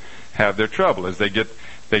gentlemen have their trouble, is they get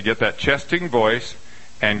that chesting voice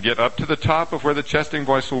and get up to the top of where the chesting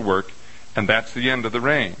voice will work, and that's the end of the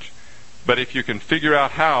range. But if you can figure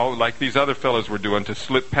out how, like these other fellows were doing, to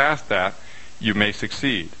slip past that, you may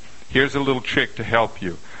succeed. Here's a little trick to help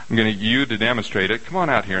you. I'm going to get you to demonstrate it. Come on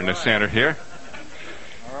out here in the center here.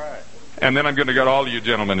 All right. And then I'm going to get all of you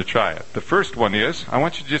gentlemen to try it. The first one is, I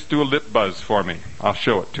want you to just do a lip buzz for me. I'll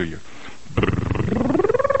show it to you.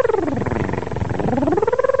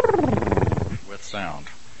 With sound.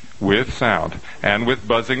 With sound. And with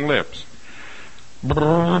buzzing lips.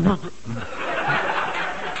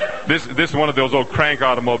 This is one of those old crank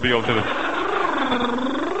automobiles.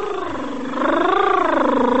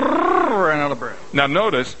 Ran out of breath. Now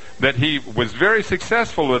notice that he was very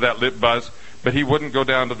successful with that lip buzz, but he wouldn't go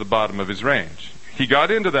down to the bottom of his range. He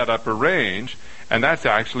got into that upper range, and that's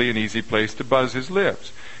actually an easy place to buzz his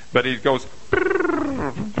lips. But he goes,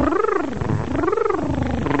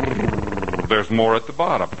 there's more at the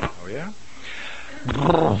bottom. Oh, yeah?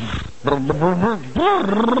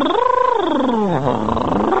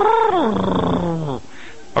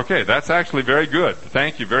 Okay, that's actually very good.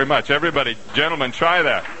 Thank you very much. Everybody, gentlemen, try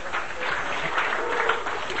that.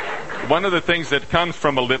 One of the things that comes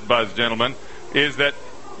from a lip buzz, gentlemen, is that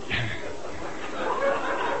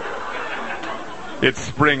it's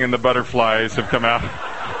spring and the butterflies have come out.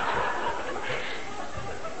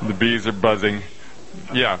 The bees are buzzing.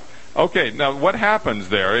 Yeah. Okay, now what happens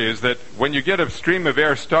there is that when you get a stream of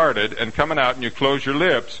air started and coming out and you close your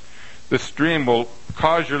lips, the stream will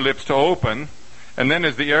cause your lips to open, and then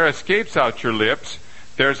as the air escapes out your lips,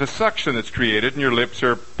 there's a suction that's created and your lips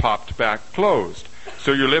are popped back closed.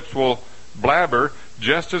 So your lips will blabber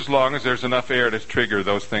just as long as there's enough air to trigger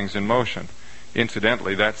those things in motion.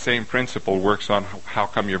 Incidentally, that same principle works on how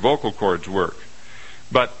come your vocal cords work.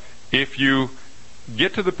 But if you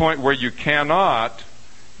get to the point where you cannot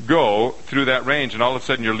go through that range and all of a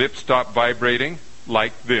sudden your lips stop vibrating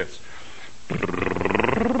like this,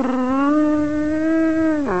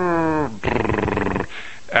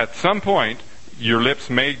 at some point your lips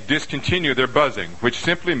may discontinue their buzzing, which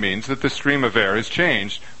simply means that the stream of air has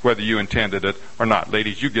changed, whether you intended it or not.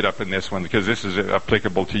 Ladies, you get up in this one because this is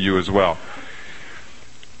applicable to you as well.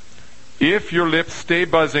 If your lips stay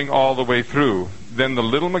buzzing all the way through, then the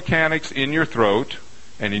little mechanics in your throat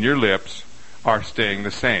and in your lips are staying the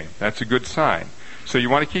same. That's a good sign. So you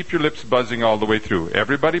want to keep your lips buzzing all the way through.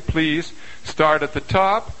 Everybody please start at the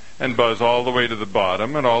top and buzz all the way to the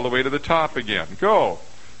bottom and all the way to the top again. Go.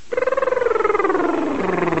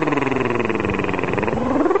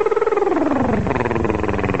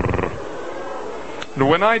 Now,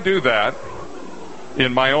 when I do that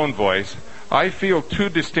in my own voice, I feel two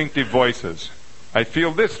distinctive voices. I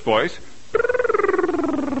feel this voice,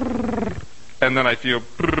 and then I feel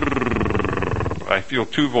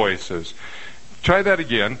two voices. Try that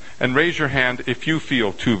again, and raise your hand if you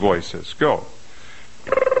feel two voices. Go.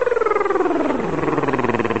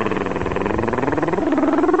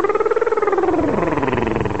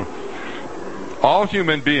 All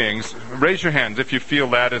human beings, raise your hands if you feel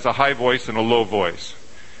that as a high voice and a low voice.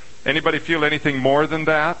 Anybody feel anything more than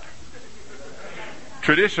that?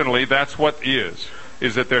 Traditionally, that's what is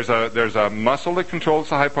that there's a muscle that controls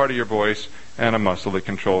the high part of your voice and a muscle that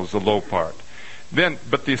controls the low part.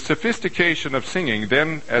 But the sophistication of singing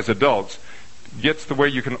then, as adults, gets to where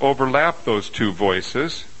you can overlap those two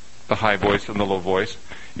voices, the high voice and the low voice,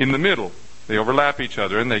 in the middle. They overlap each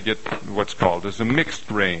other and they get what's called as a mixed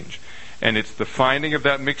range. And it's the finding of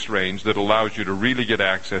that mixed range that allows you to really get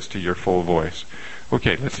access to your full voice.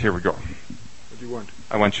 Okay, here we go. What do you want?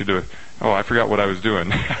 I want you to... Oh, I forgot what I was doing.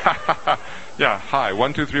 Yeah, high.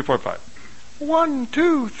 1, 2, 3, 4, 5. 1,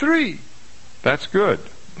 2, 3. That's good.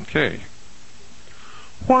 Okay.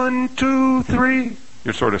 1, 2, 3.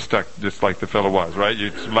 You're sort of stuck just like the fellow was, right?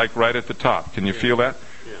 You're like right at the top. Can you feel that?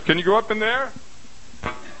 Yeah. Can you go up in there?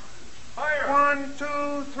 Higher. 1,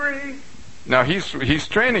 2, 3. Now he's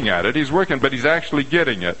training at it, he's working, but he's actually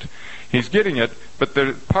getting it. He's getting it, but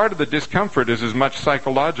part of the discomfort is as much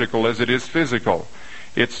psychological as it is physical.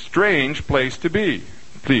 It's a strange place to be.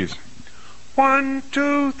 Please. 1,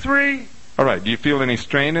 2, 3. All right, do you feel any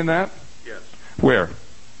strain in that? Yes. Where?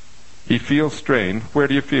 He feels strain. Where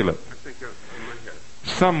do you feel it? I think in my head.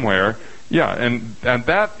 somewhere. Yeah, and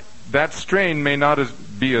that strain may not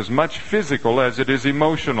be as much physical as it is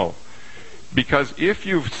emotional. Because if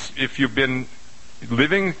you've been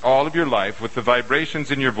living all of your life with the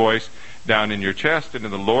vibrations in your voice down in your chest and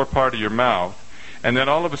in the lower part of your mouth, and then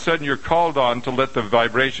all of a sudden you're called on to let the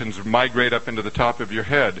vibrations migrate up into the top of your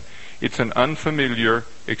head, it's an unfamiliar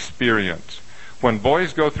experience. When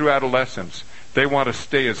boys go through adolescence, they want to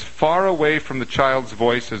stay as far away from the child's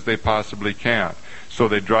voice as they possibly can. So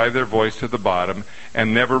they drive their voice to the bottom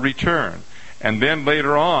and never return. And then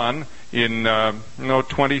later on, in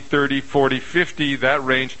 20, 30, 40, 50, that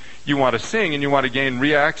range, you want to sing and you want to gain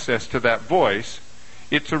reaccess to that voice.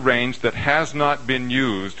 It's a range that has not been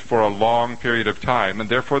used for a long period of time, and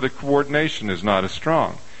therefore the coordination is not as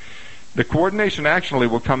strong. The coordination actually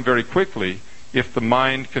will come very quickly if the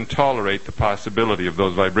mind can tolerate the possibility of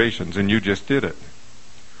those vibrations, and you just did it.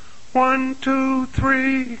 1, 2,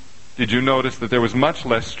 3. Did you notice that there was much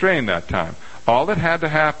less strain that time? All that had to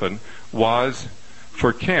happen was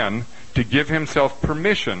for Ken to give himself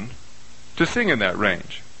permission to sing in that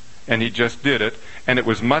range. And he just did it, and it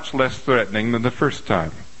was much less threatening than the first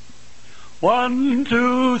time. 1,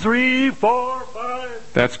 2, 3, 4,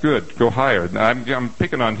 5. That's good. Go higher. Now, I'm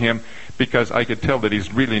picking on him because I could tell that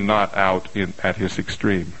he's really not out at his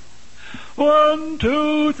extreme. 1,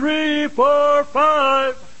 2, 3, 4,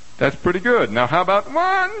 5. That's pretty good. Now how about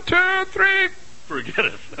 1, 2, 3? Forget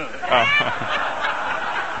it.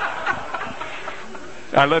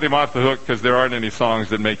 I let him off the hook because there aren't any songs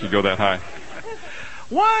that make you go that high.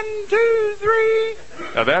 1, 2, 3.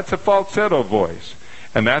 Now that's a falsetto voice,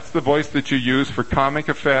 and that's the voice that you use for comic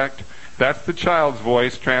effect. That's the child's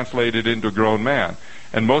voice translated into a grown man.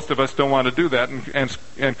 And most of us don't want to do that,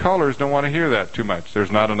 and callers don't want to hear that too much.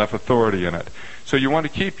 There's not enough authority in it. So you want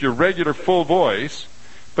to keep your regular full voice,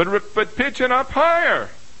 but pitch it up higher.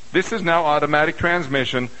 This is now automatic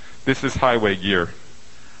transmission. This is highway gear.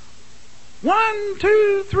 1,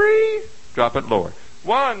 2, 3. Drop it lower.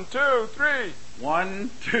 1, 2, 3. 1,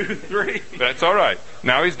 2, 3. That's all right.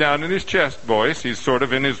 Now he's down in his chest voice. He's sort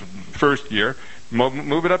of in his first gear.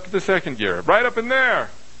 Move it up to the second gear. Right up in there.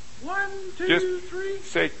 1, 2, Just 3.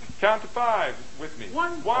 say, count to 5 with me.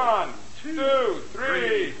 1, 2,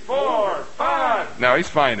 3, 4, 5. Now he's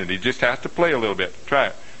finding it. He just has to play a little bit. Try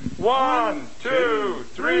it. 1, 2,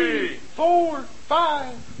 3, 4,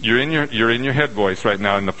 5. You're in your head voice right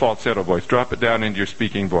now, in the falsetto voice. Drop it down into your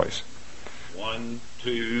speaking voice. 1,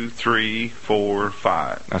 2, 3, 4,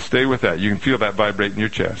 5. Now stay with that. You can feel that vibrate in your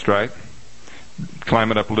chest, right?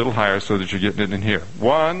 Climb it up a little higher so that you're getting it in here.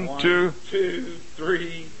 1, 2,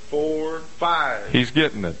 3, 4, 5. He's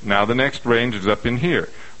getting it. Now the next range is up in here.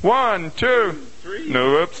 1, 2, 3.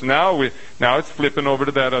 No, oops. Now it's flipping over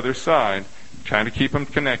to that other side. Trying to keep them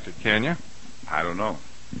connected, can you? I don't know.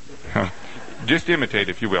 Just imitate,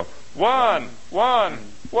 if you will. 1, 1,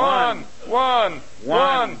 1, 1,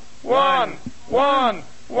 1, 1, 1,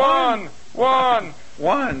 1, 1.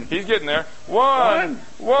 1. He's getting there. 1,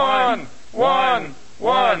 1, 1,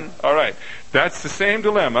 1. All right. That's the same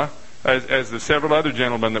dilemma as the several other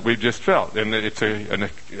gentlemen that we've just felt. And it's a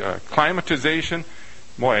climatization.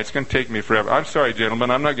 Boy, it's going to take me forever. I'm sorry,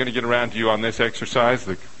 gentlemen. I'm not going to get around to you on this exercise.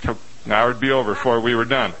 The hour would be over before we were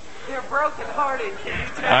done. They're broken-hearted, can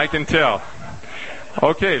you tell? I can tell.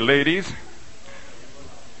 Okay, ladies.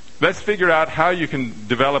 Let's figure out how you can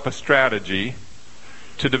develop a strategy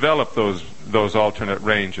to develop those alternate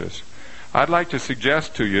ranges. I'd like to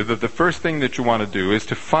suggest to you that the first thing that you want to do is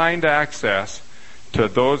to find access to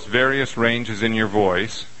those various ranges in your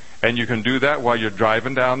voice, and you can do that while you're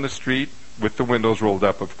driving down the street with the windows rolled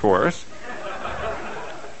up, of course,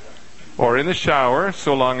 or in the shower,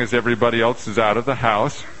 so long as everybody else is out of the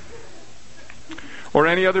house, or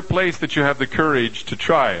any other place that you have the courage to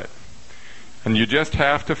try it. And you just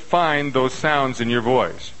have to find those sounds in your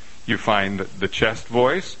voice. You find the chest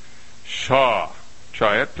voice, shaw.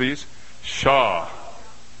 Try it, please. Shaw.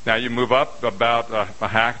 Now you move up about a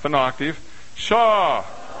half an octave. Shaw.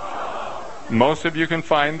 Most of you can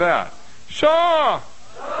find that. Shaw.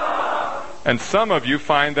 And some of you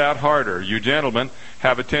find that harder. You gentlemen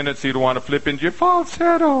have a tendency to want to flip into your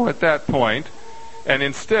falsetto at that point. And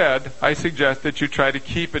instead, I suggest that you try to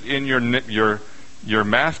keep it in your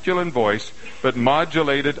masculine voice, but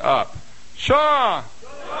modulated up. Shaw.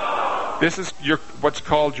 This is what's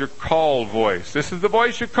called your call voice. This is the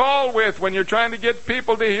voice you call with when you're trying to get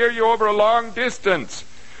people to hear you over a long distance.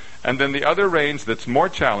 And then the other range that's more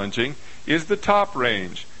challenging is the top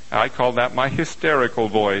range. I call that my hysterical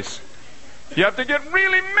voice. You have to get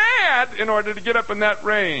really mad in order to get up in that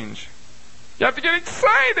range. You have to get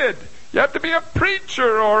excited. You have to be a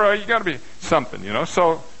preacher, or you got to be something,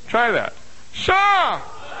 So try that. Shaw!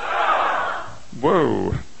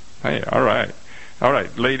 Whoa. Hey, all right. All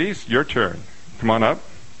right, ladies, your turn. Come on up.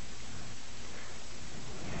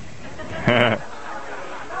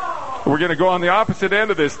 We're going to go on the opposite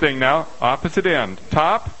end of this thing now. Opposite end.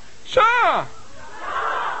 Top. Shaw!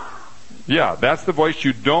 Yeah, that's the voice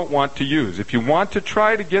you don't want to use. If you want to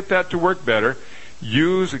try to get that to work better,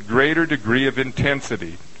 use a greater degree of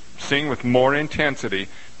intensity. Sing with more intensity,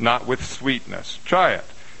 not with sweetness. Try it.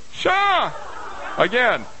 Shaw!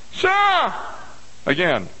 Again. Shaw!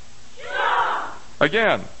 Again. Shaw!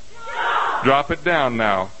 Again. Shaw! Drop it down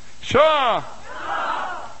now. Shaw!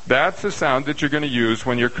 That's the sound that you're going to use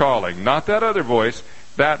when you're calling. Not that other voice,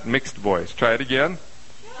 that mixed voice. Try it again.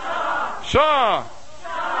 Shaw! Shaw!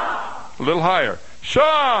 A little higher.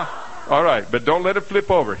 Shaw! All right, but don't let it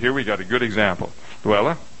flip over. Here we got a good example.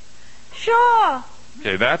 Luella? Shaw!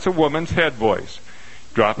 Okay, that's a woman's head voice.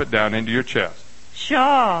 Drop it down into your chest.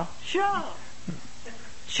 Shaw! Shaw!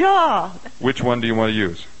 Shaw! Which one do you want to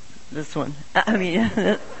use? This one. I mean,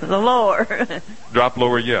 the lower. Drop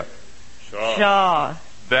lower yet. Shaw.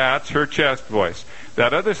 That's her chest voice.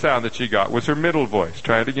 That other sound that she got was her middle voice.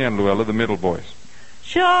 Try it again, Luella, the middle voice.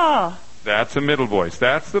 Shaw. That's a middle voice.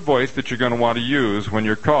 That's the voice that you're going to want to use when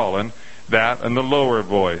you're calling. That and the lower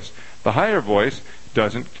voice. The higher voice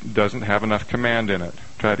doesn't have enough command in it.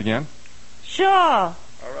 Try it again. Shaw.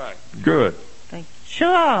 All right. Good. Thank you.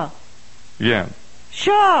 Shaw. Again.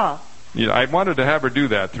 Shaw. You know, I wanted to have her do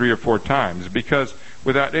that 3 or 4 times because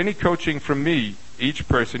without any coaching from me, each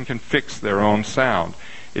person can fix their own sound.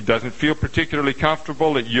 It doesn't feel particularly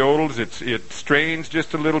comfortable. It yodels. It strains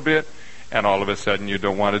just a little bit. And all of a sudden you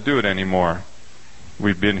don't want to do it anymore.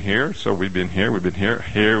 We've been here, so we've been here, we've been here.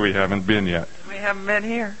 Here we haven't been yet. We haven't been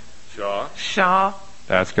here. Shaw. Shaw.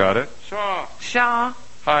 That's got it. Shaw. Shaw.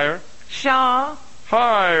 Higher. Shaw.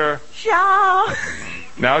 Higher. Shaw.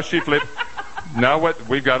 Now she flipped. Now what?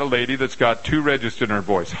 We've got a lady that's got 2 registered in her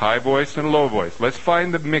voice, high voice and low voice. Let's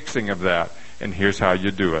find the mixing of that. And here's how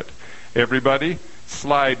you do it. Everybody,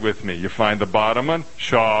 slide with me. You find the bottom one.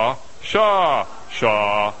 Shaw. Shaw.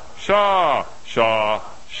 Shaw. Shaw, shaw,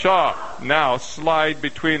 shaw. Now slide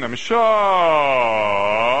between them. Shaw.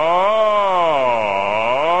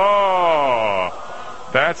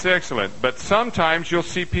 That's excellent. But sometimes you'll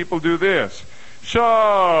see people do this.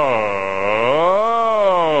 Shaw.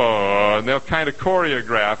 And they'll kind of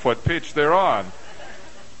choreograph what pitch they're on.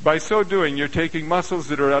 By so doing, you're taking muscles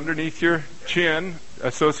that are underneath your chin,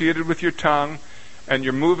 associated with your tongue, and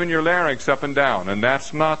you're moving your larynx up and down, and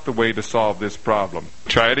that's not the way to solve this problem.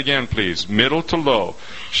 Try it again, please. Middle to low.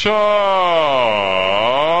 Shaw.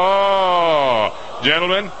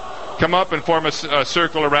 Gentlemen, come up and form a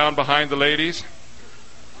circle around behind the ladies.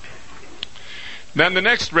 Then the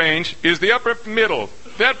next range is the upper middle.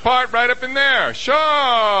 That part right up in there.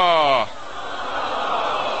 Shaw.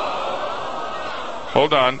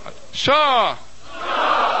 Hold on. Shaw.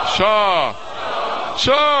 Shaw.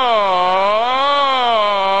 Shaw.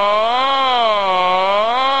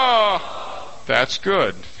 That's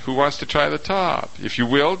good. Who wants to try the top? If you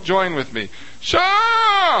will, join with me.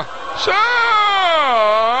 Shaw. Shaw.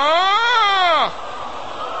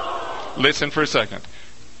 Listen for a second.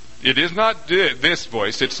 It is not this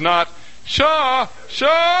voice. It's not shaw.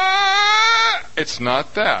 Shaw. It's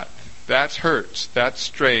not that. That hurts. That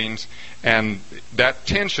strains. And that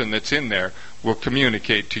tension that's in there will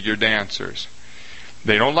communicate to your dancers.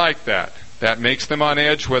 They don't like that. That makes them on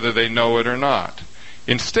edge whether they know it or not.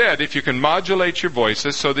 Instead, if you can modulate your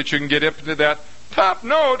voices so that you can get up into that top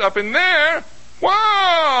note up in there, wah,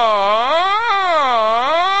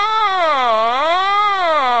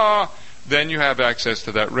 then you have access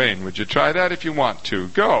to that range. Would you try that if you want to?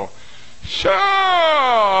 Go. Shaw.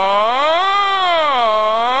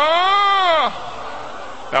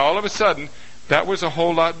 Now, all of a sudden, that was a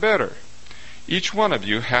whole lot better. Each one of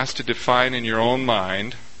you has to define in your own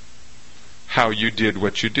mind how you did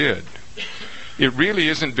what you did. It really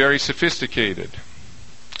isn't very sophisticated.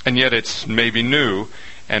 And yet it's maybe new,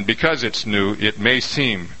 and because it's new, it may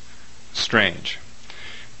seem strange.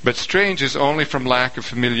 But strange is only from lack of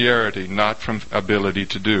familiarity, not from ability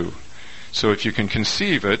to do. So if you can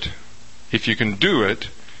conceive it, if you can do it,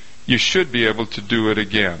 you should be able to do it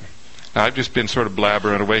again. Now, I've just been sort of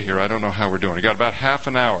blabbering away here. I don't know how we're doing. We got about half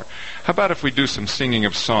an hour. How about if we do some singing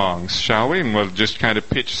of songs, shall we? And we'll just kind of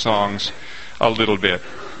pitch songs a little bit.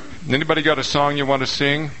 Anybody got a song you want to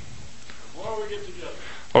sing? The more we get together.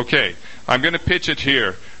 Okay, I'm going to pitch it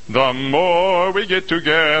here. The more we get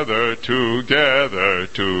together, together,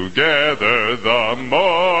 together, the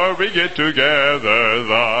more we get together,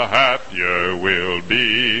 the happier we'll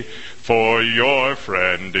be. For your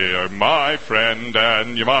friend, dear, my friend,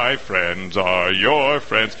 and my friends are your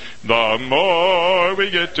friends. The more we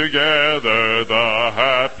get together, the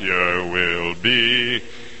happier we'll be.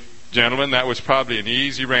 Gentlemen, that was probably an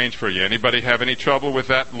easy range for you. Anybody have any trouble with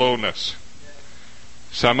that lowness?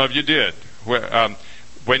 Some of you did.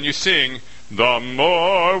 When you sing, the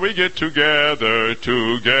more we get together, it's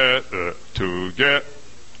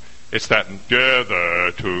that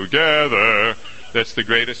together. That's the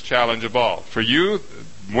greatest challenge of all. For you,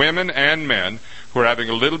 women and men, who are having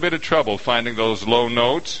a little bit of trouble finding those low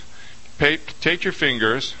notes, take your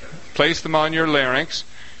fingers, place them on your larynx.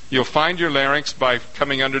 You'll find your larynx by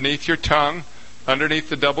coming underneath your tongue, underneath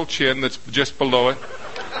the double chin that's just below it,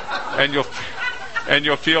 and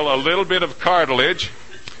you'll feel a little bit of cartilage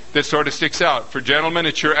that sort of sticks out. For gentlemen,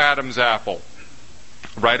 it's your Adam's apple,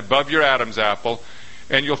 right above your Adam's apple.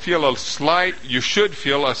 And you should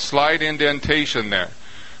feel a slight indentation there.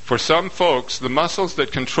 For some folks, the muscles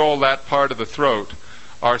that control that part of the throat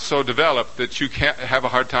are so developed that you can't have a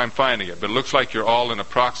hard time finding it. But it looks like you're all in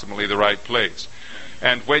approximately the right place.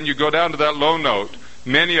 And when you go down to that low note,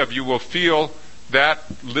 many of you will feel that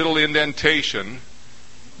little indentation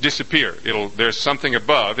disappear. There's something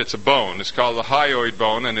above. It's a bone. It's called the hyoid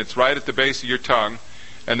bone, and it's right at the base of your tongue.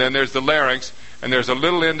 And then there's the larynx. And there's a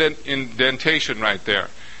little indentation right there.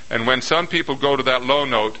 And when some people go to that low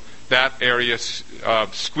note, that area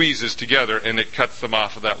squeezes together and it cuts them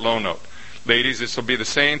off of that low note. Ladies, this will be the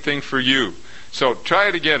same thing for you. So try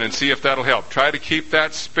it again and see if that'll help. Try to keep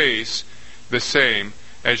that space the same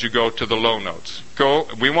as you go to the low notes. Go.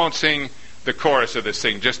 We won't sing the chorus of this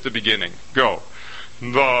thing, just the beginning. Go.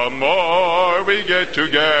 The more we get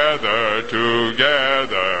together, the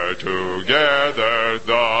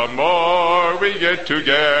more we get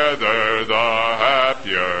together, the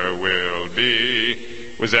happier we'll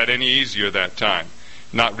be. Was that any easier that time?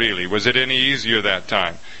 Not really. Was it any easier that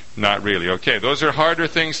time? Not really. Okay, those are harder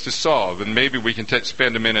things to solve, and maybe we can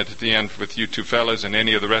spend a minute at the end with you two fellas and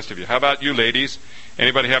any of the rest of you. How about you ladies?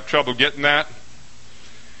 Anybody have trouble getting that?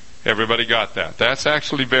 Everybody got that. That's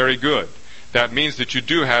actually very good. That means that you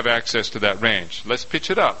do have access to that range. Let's pitch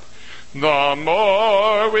it up. The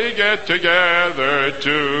more we get together,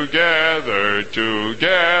 the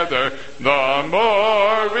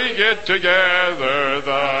more we get together,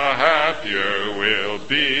 the happier we'll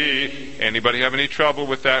be. Anybody have any trouble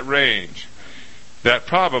with that range? That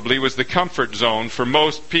probably was the comfort zone for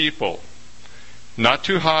most people. Not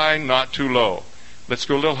too high, not too low. Let's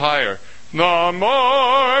go a little higher. The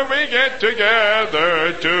more we get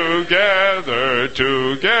together, the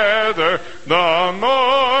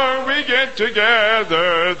more we get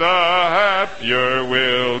together, the happier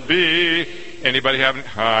we'll be. Anybody having?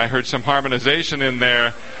 I heard some harmonization in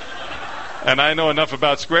there. And I know enough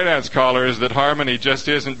about square dance callers that harmony just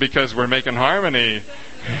isn't because we're making harmony.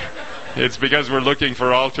 It's because we're looking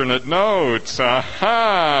for alternate notes.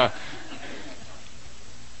 Aha!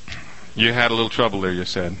 You had a little trouble there, you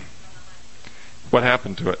said. What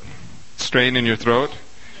happened to it? Strain in your throat?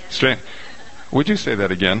 Strain. Would you say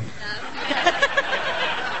that again?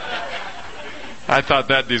 I thought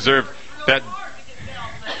that deserved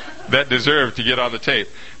to get on the tape.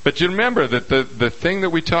 But you remember that the thing that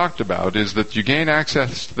we talked about is that you gain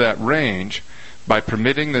access to that range by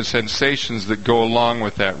permitting the sensations that go along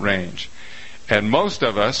with that range. And most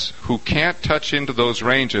of us who can't touch into those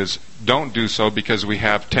ranges don't do so because we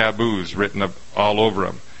have taboos written all over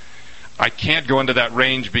them. I can't go into that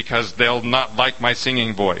range because they'll not like my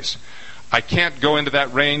singing voice. I can't go into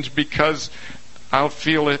that range because I'll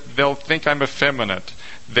feel it. They'll think I'm effeminate.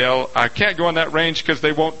 I can't go in that range because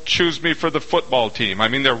they won't choose me for the football team. I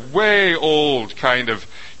mean, they're way old kind of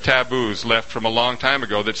taboos left from a long time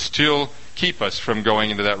ago that still keep us from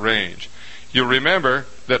going into that range. You'll remember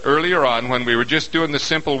that earlier on when we were just doing the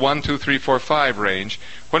simple 1, 2, 3, 4, 5 range,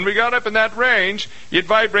 when we got up in that range, it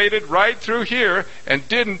vibrated right through here and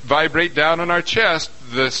didn't vibrate down in our chest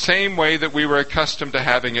the same way that we were accustomed to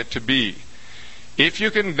having it to be. If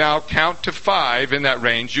you can now count to 5 in that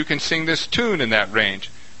range, you can sing this tune in that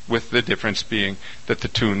range, with the difference being that the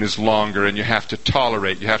tune is longer and you have to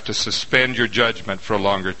tolerate, you have to suspend your judgment for a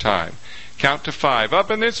longer time. Count to 5 up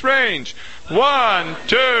in this range. 1,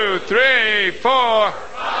 2, 3, 4.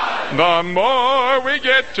 The more we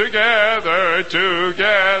get together, the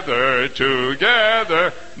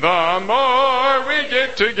more we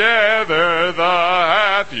get together, the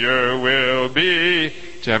happier we'll be.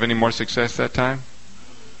 Did you have any more success that time?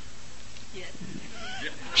 Yes.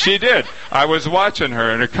 She did. I was watching her,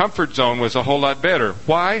 and her comfort zone was a whole lot better.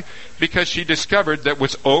 Why? Because she discovered that it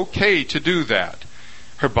was okay to do that.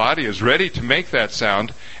 Her body is ready to make that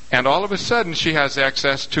sound, And all of a sudden, she has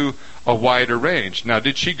access to a wider range. Now,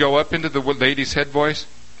 did she go up into the lady's head voice?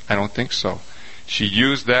 I don't think so. She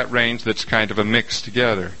used that range that's kind of a mix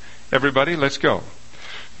together. Everybody, let's go.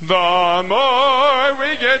 The more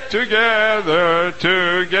we get together,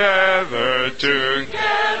 together,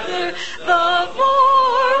 together, the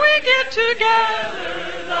more we get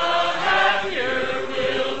together, the happier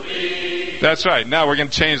we'll be. That's right. Now we're going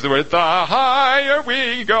to change the word. The higher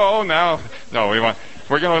we go. Now, no,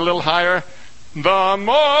 we're going a little higher. The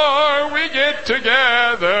more we get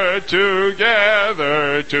together,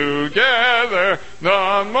 together, together,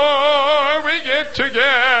 the more we get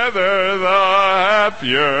together, the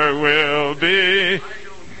happier we'll be. I've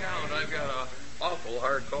got an awful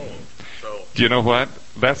hard cold. So. Do you know what?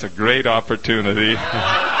 That's a great opportunity.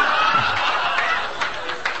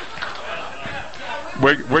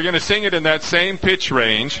 We're going to sing it in that same pitch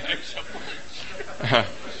range.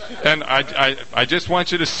 And I just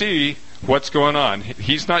want you to see what's going on.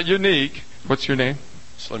 He's not unique. What's your name?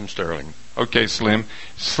 Slim Sterling. Okay, Slim.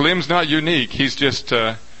 Slim's not unique. He's just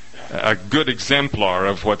a good exemplar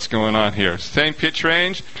of what's going on here. Same pitch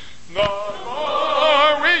range. The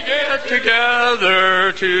more we get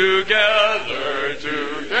together, together,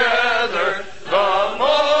 together, the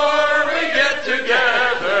more we get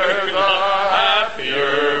together, the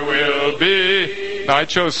happier we'll be. Now, I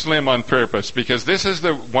chose Slim on purpose because this is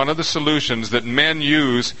one of the solutions that men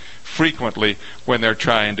use frequently when they're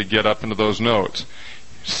trying to get up into those notes.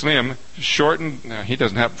 Slim, shortened, he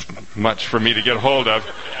doesn't have much for me to get hold of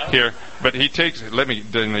here, but he takes, let me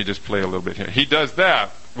just play a little bit here. He does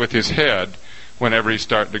that with his head whenever he's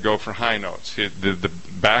starting to go for high notes. The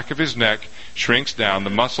back of his neck shrinks down, the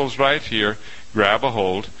muscles right here grab a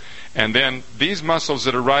hold, and then these muscles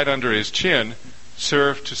that are right under his chin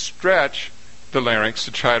serve to stretch the larynx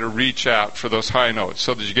to try to reach out for those high notes,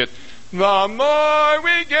 so that you get the more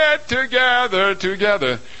we get together,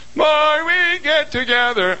 together, more we get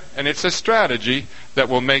together. And it's a strategy that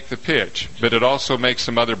will make the pitch, but it also makes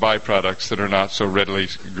some other byproducts that are not so readily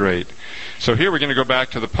great. So here we're going to go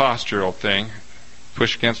back to the postural thing.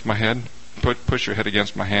 Push against my head. Push your head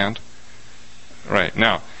against my hand. Right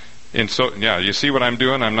now, you see what I'm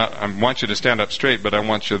doing? I want you to stand up straight, but I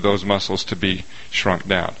want those muscles to be shrunk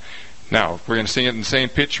down. Now, we're going to sing it in the same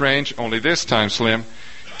pitch range, only this time, Slim,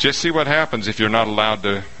 just see what happens if you're not allowed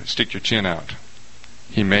to stick your chin out.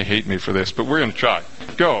 He may hate me for this, but we're going to try.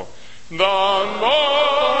 Go. The more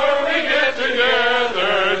we get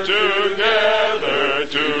together, together,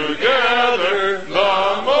 together,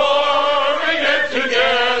 the more we get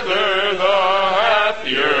together, the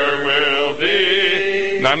happier we'll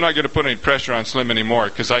be. Now, I'm not going to put any pressure on Slim anymore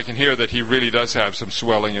because I can hear that he really does have some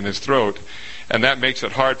swelling in his throat. And that makes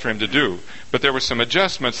it hard for him to do. But there were some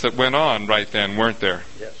adjustments that went on right then, weren't there?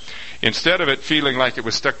 Yes. Instead of it feeling like it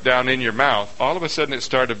was stuck down in your mouth, all of a sudden it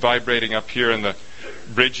started vibrating up here in the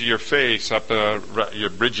bridge of your face, up your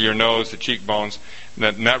bridge of your nose, the cheekbones.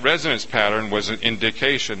 And that resonance pattern was an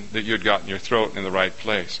indication that you'd gotten your throat in the right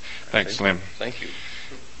place. Thanks, Slim. Thank you.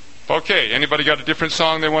 Okay, anybody got a different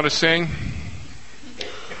song they want to sing?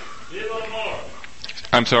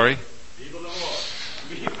 I'm sorry?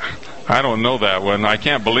 I don't know that one. I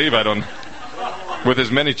can't believe I don't. With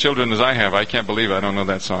as many children as I have, I can't believe I don't know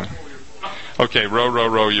that song. Okay, row, row,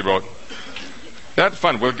 row your boat. That's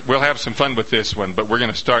fun. We'll have some fun with this one, but we're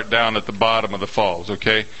going to start down at the bottom of the falls,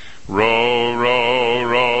 okay? Row, row,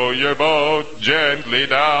 row your boat gently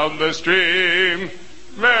down the stream.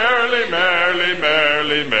 Merrily, merrily,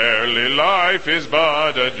 merrily, merrily, life is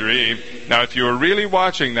but a dream. Now, if you were really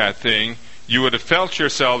watching that thing, you would have felt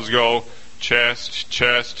yourselves go, chest,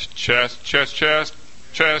 chest, chest, chest, chest,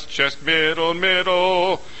 chest, chest, middle,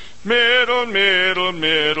 middle, middle, middle,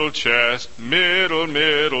 middle, chest, middle,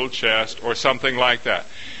 middle, chest, or something like that.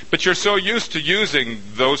 But you're so used to using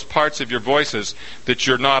those parts of your voices that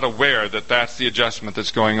you're not aware that that's the adjustment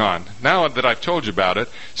that's going on. Now that I've told you about it,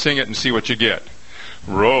 sing it and see what you get.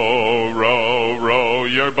 Row, row, row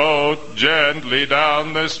your boat gently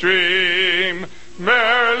down the stream.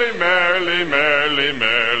 Merrily, merrily, merrily,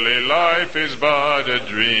 merrily, life is but a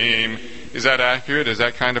dream. Is that accurate? Is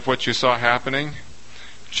that kind of what you saw happening?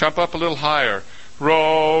 Jump up a little higher.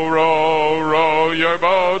 Row, row, row your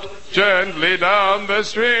boat gently down the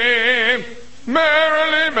stream.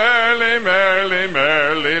 Merrily, merrily, merrily,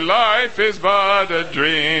 merrily, life is but a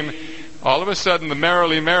dream. All of a sudden, the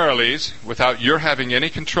merrily, merrilies, without your having any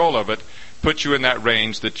control of it, put you in that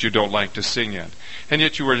range that you don't like to sing in. And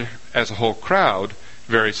yet you were, as a whole crowd,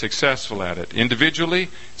 very successful at it. Individually,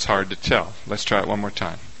 it's hard to tell. Let's try it one more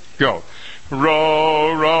time. Go.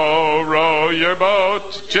 Row, row, row your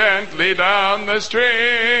boat gently down the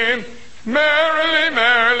stream. Merrily,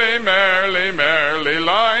 merrily, merrily, merrily,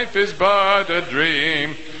 life is but a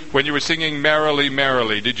dream. When you were singing Merrily,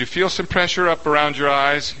 Merrily, did you feel some pressure up around your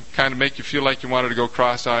eyes? Kind of make you feel like you wanted to go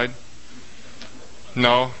cross-eyed?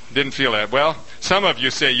 No? Didn't feel that? Well, some of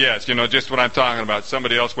you say yes, just what I'm talking about.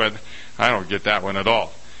 Somebody else went, I don't get that one at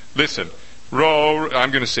all. Listen, row,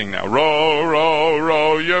 I'm going to sing now. Row, row,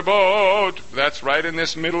 row your boat. That's right in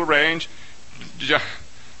this middle range.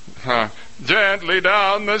 Gently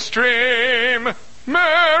down the stream,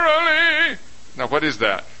 merrily. Now, what is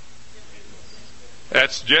that?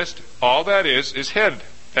 That's just, all that is head.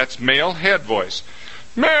 That's male head voice.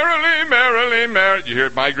 Merrily, merrily, merrily. You hear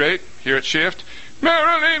it migrate? Hear it shift?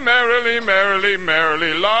 Merrily, merrily, merrily,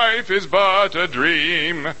 merrily, life is but a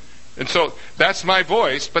dream. And so, that's my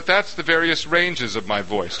voice, but that's the various ranges of my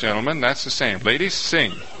voice, gentlemen. That's the same. Ladies,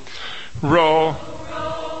 sing. Row.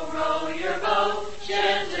 Row, row your boat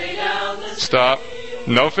gently down the stream. Stop.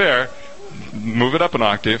 No fair. Move it up an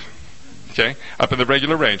octave. Okay? Up in the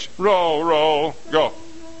regular range. Row, row, go.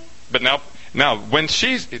 But now, when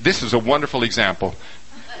this is a wonderful example.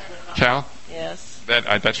 Cal? Yes. That's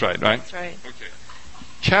right? That's right. Okay.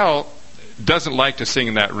 Cal doesn't like to sing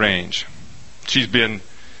in that range. She's been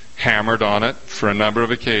hammered on it for a number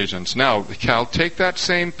of occasions. Now, Cal, take that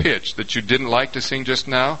same pitch that you didn't like to sing just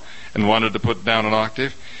now and wanted to put down an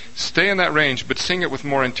octave. Stay in that range, but sing it with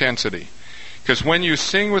more intensity. Because when you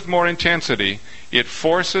sing with more intensity, it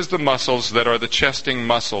forces the muscles that are the chesting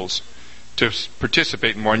muscles to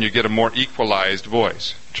participate more, and you get a more equalized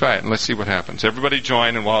voice. Try it, and let's see what happens. Everybody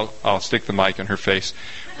join, and I'll stick the mic in her face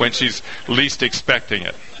when she's least expecting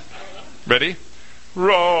it. Ready?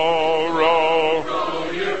 Row, row.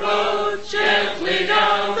 Row your boat gently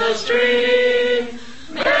down the stream.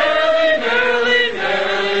 Merrily, merrily,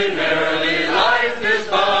 merrily, merrily, life is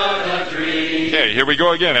but a dream. Okay, here we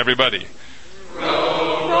go again, everybody.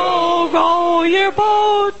 Row, row your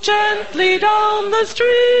boat gently down the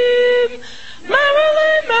stream.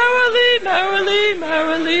 Merrily, merrily, merrily,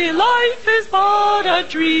 merrily, life is but a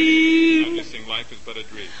dream. I'm missing life is but a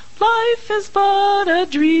dream. Life is but a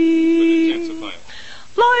dream. Intensify it.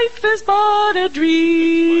 Life is but a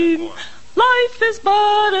dream. Life is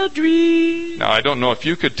but a dream. Now, I don't know if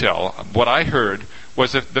you could tell. What I heard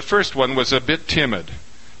was that the first one was a bit timid.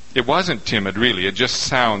 It wasn't timid, really. It just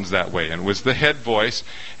sounds that way. And it was the head voice.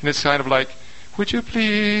 And it's kind of like, would you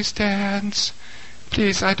please dance?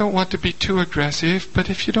 Please, I don't want to be too aggressive, but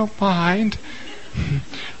if you don't mind.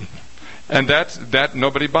 And that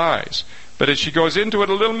nobody buys. But as she goes into it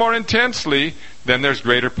a little more intensely, then there's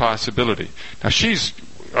greater possibility. Now, she's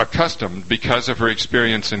accustomed, because of her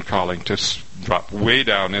experience in calling, to drop way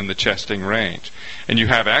down in the chesting range. And you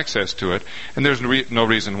have access to it, and there's no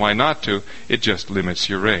reason why not to. It just limits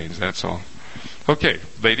your range, that's all. Okay,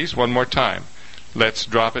 ladies, one more time. Let's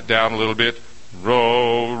drop it down a little bit.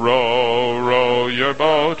 Row, row, row your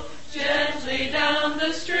boat Gently down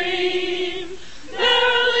the stream.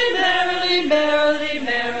 Merrily, merrily, merrily,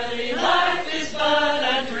 merrily, life is but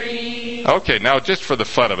a dream. Okay, now just for the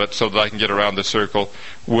fun of it, so that I can get around the circle,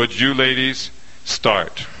 would you ladies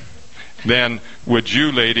start? Then would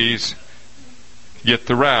you ladies get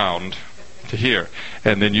the round to here?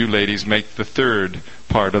 And then you ladies make the third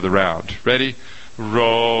part of the round. Ready?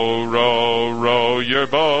 Row, row, row your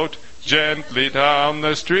boat gently down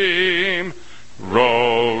the stream.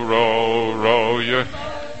 Row, row, row your...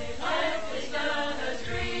 Life is but a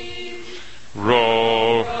dream.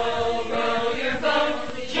 Row. Row, row your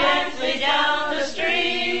boat gently down the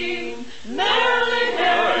stream. Merrily,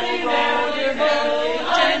 merrily, row your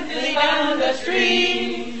boat gently down the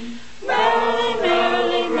stream. Merrily,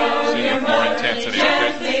 merrily, row See, your more boat intensity.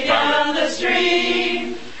 gently down the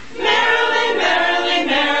stream. Merrily, merrily,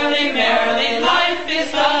 merrily, merrily, life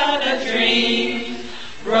is but a dream.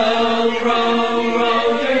 Row, row,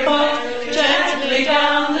 row your boat gently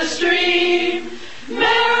down the stream.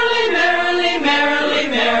 Merrily, merrily, merrily,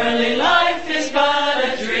 merrily, life is but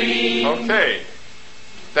a dream. Okay.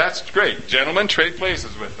 That's great. Gentlemen, trade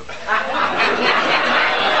places with them.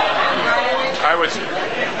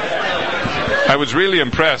 I was really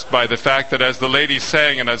impressed by the fact that as the ladies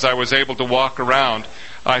sang and as I was able to walk around,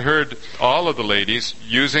 I heard all of the ladies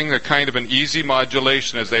using a kind of an easy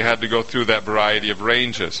modulation as they had to go through that variety of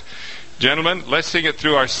ranges. Gentlemen, let's sing it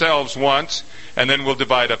through ourselves once, and then we'll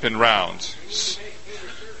divide up in rounds.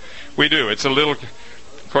 We do. It's a little...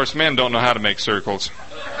 Of course, men don't know how to make circles.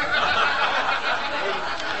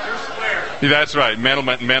 That's right.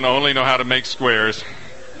 Men only know how to make squares.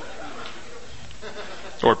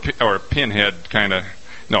 Or pinhead kind of...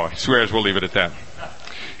 No, squares, we'll leave it at that.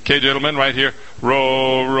 Okay, gentlemen, right here.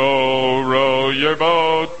 Row, row, row your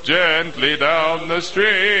boat gently down the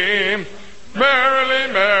stream.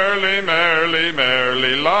 Merrily, merrily, merrily,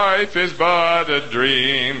 merrily, life is but a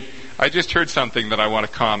dream. I just heard something that I want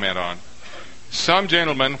to comment on. Some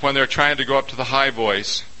gentlemen, when they're trying to go up to the high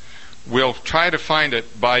voice, will try to find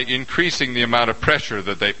it by increasing the amount of pressure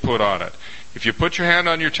that they put on it. If you put your hand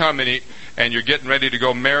on your tummy and you're getting ready to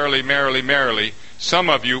go merrily, merrily, merrily, some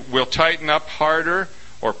of you will tighten up harder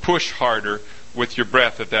or push harder with your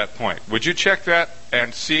breath at that point. Would you check that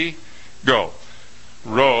and see? Go.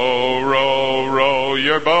 Row, row, row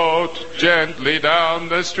your boat gently down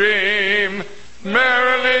the stream.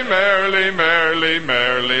 Merrily, merrily, merrily,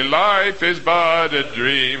 merrily, life is but a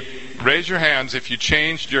dream. Raise your hands if you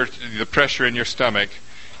changed the pressure in your stomach.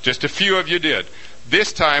 Just a few of you did.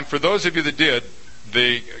 This time, for those of you that did,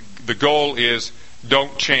 the goal is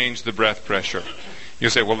don't change the breath pressure. You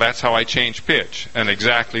say, well, that's how I change pitch. And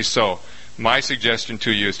exactly so. My suggestion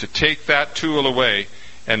to you is to take that tool away,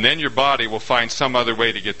 and then your body will find some other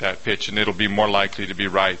way to get that pitch, and it'll be more likely to be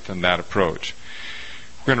right than that approach.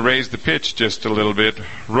 We're going to raise the pitch just a little bit.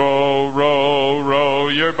 Row, row, row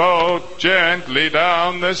your boat gently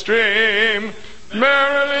down the stream.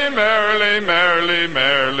 Merrily, merrily, merrily,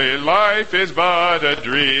 merrily, life is but a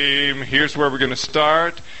dream. Here's where we're going to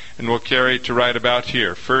start, and we'll carry it to right about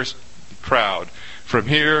here. First crowd. From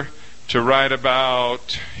here to right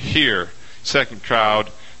about here. Second crowd.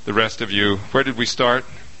 The rest of you. Where did we start?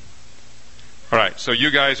 All right, so you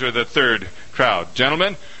guys are the third crowd.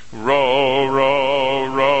 Gentlemen, row, row,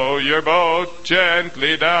 row your boat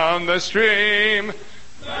gently down the stream.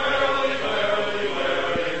 Merrily, merrily,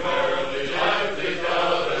 merrily, merrily, life is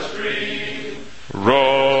but a stream.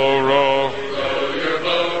 Row, row, row your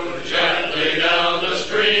boat gently down the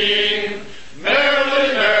stream.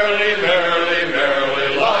 Merrily, merrily, merrily,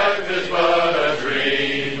 merrily, life is but a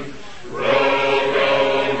dream. Row,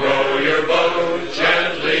 row, row your boat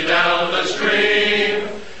gently down the stream.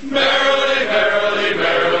 Merrily, merrily,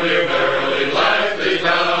 merrily, merrily, life is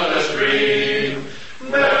but a stream.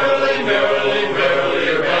 Merrily, merrily,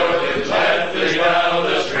 merrily, merrily, life is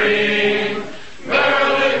but a stream.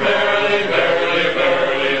 Merrily, merrily, merrily,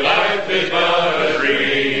 merrily, life is but a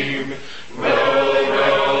dream. Row,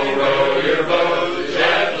 row, row your boat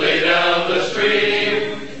gently down the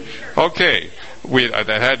stream. Okay,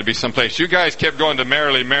 that had to be someplace. You guys kept going to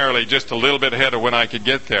merrily, merrily just a little bit ahead of when I could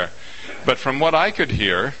get there. But from what I could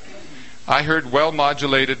hear, I heard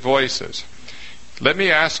well-modulated voices. Let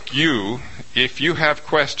me ask you if you have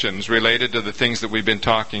questions related to the things that we've been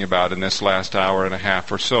talking about in this last hour and a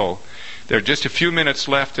half or so. There are just a few minutes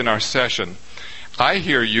left in our session. I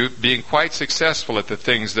hear you being quite successful at the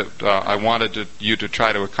things that I wanted you to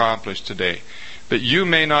try to accomplish today. But you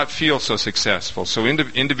may not feel so successful. So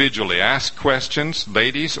individually, ask questions,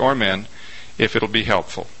 ladies or men, if it'll be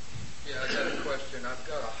helpful. Yeah, I got a question. I've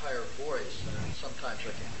got a higher voice, and sometimes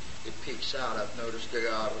it peaks out. I've noticed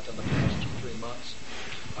within the past 2-3 months.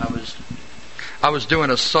 I was doing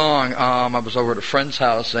a song. I was over at a friend's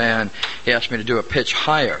house, and he asked me to do a pitch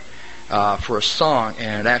higher for a song,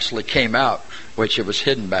 and it actually came out, which it was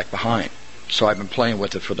hidden back behind. So I've been playing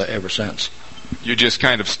with it ever since. You just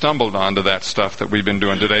kind of stumbled onto that stuff that we've been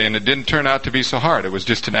doing today, and it didn't turn out to be so hard. It was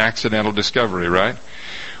just an accidental discovery, right?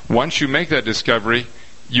 Once you make that discovery,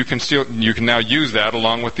 you can now use that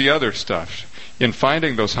along with the other stuff. In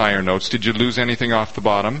finding those higher notes, did you lose anything off the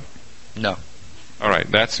bottom? No. All right,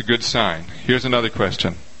 that's a good sign. Here's another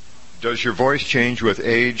question. Does your voice change with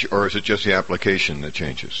age, or is it just the application that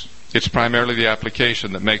changes? It's primarily the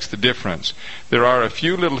application that makes the difference. There are a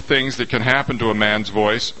few little things that can happen to a man's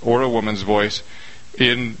voice or a woman's voice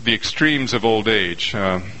in the extremes of old age.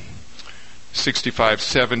 65,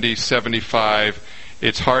 70, 75.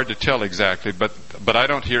 It's hard to tell exactly, but I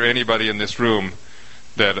don't hear anybody in this room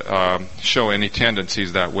that show any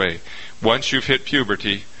tendencies that way. Once you've hit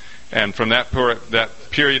puberty, and from that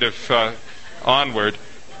period of onward,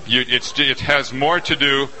 it has more to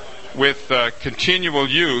do with continual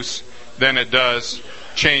use than it does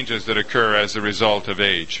changes that occur as a result of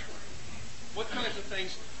age.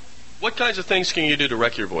 What kinds of things can you do to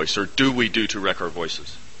wreck your voice, or do we do to wreck our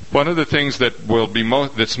voices? One of the things that will be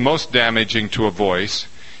that's most damaging to a voice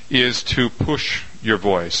is to push your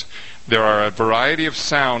voice. There are a variety of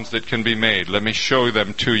sounds that can be made. Let me show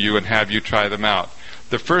them to you and have you try them out.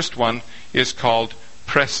 The first one is called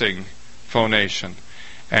pressing phonation.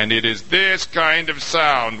 And it is this kind of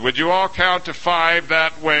sound. Would you all count to 5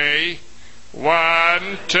 that way?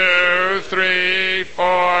 1, 2, 3,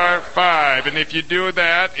 4, 5. And if you do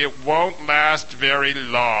that, it won't last very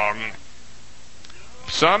long.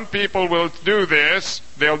 some people will do this.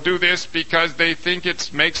 They'll do this because they think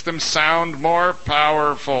it makes them sound more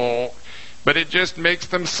powerful, but it just makes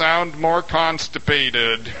them sound more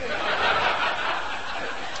constipated.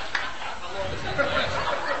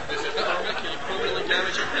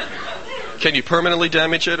 Can you permanently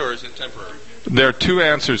damage it, or is it temporary? There are two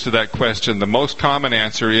answers to that question. The most common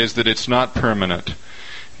answer is that it's not permanent.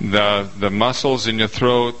 The muscles in your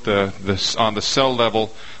throat, on the cell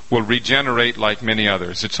level, will regenerate like many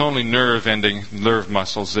others. It's only nerve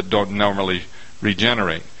muscles that don't normally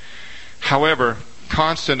regenerate. However,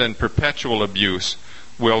 constant and perpetual abuse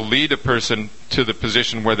will lead a person to the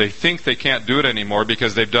position where they think they can't do it anymore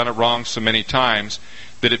because they've done it wrong so many times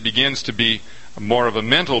that it begins to be more of a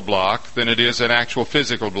mental block than it is an actual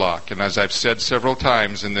physical block. And as I've said several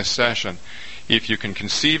times in this session, if you can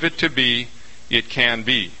conceive it to be, it can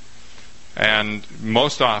be. And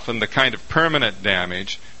most often the kind of permanent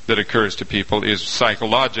damage that occurs to people is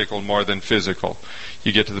psychological more than physical.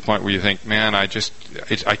 You get to the point where you think, man, I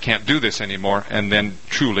can't do this anymore, and then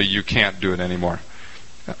truly you can't do it anymore.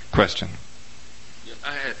 Question?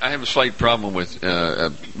 I have a slight problem with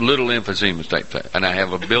little emphysema type thing, and I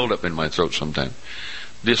have a buildup in my throat sometimes.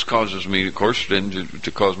 This causes me, of course, then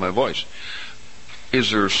to cause my voice. Is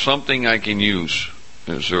there something I can use?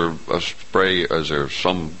 Is there a spray? Is there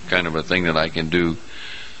some kind of a thing that I can do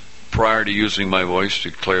prior to using my voice to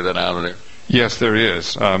clear that out of there? Yes, there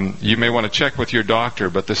is. You may want to check with your doctor,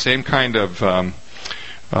 but the same kind of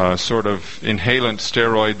sort of inhalant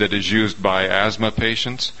steroid that is used by asthma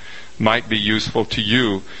patients might be useful to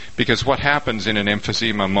you, because what happens in an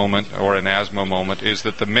emphysema moment or an asthma moment is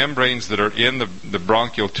that the membranes that are in the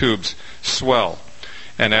bronchial tubes swell,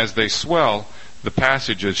 and as they swell, the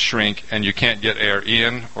passages shrink and you can't get air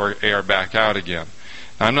in or air back out again.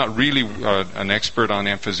 Now, I'm not really an expert on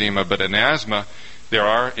emphysema, but in asthma there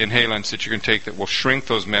are inhalants that you can take that will shrink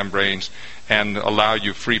those membranes and allow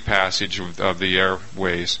you free passage of the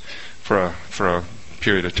airways for a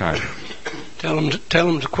period of time. Tell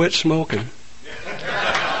them to quit smoking.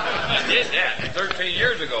 I did that 13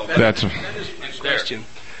 years ago. That is my question.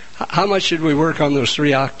 How much should we work on those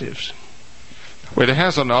 3 octaves? Well, it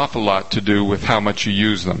has an awful lot to do with how much you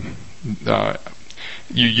use them.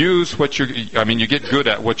 You use what you get good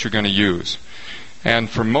at what you're going to use. And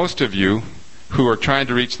for most of you who are trying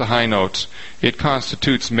to reach the high notes, it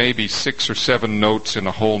constitutes maybe 6 or 7 notes in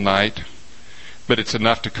a whole night, but it's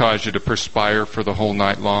enough to cause you to perspire for the whole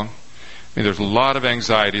night long. I mean, there's a lot of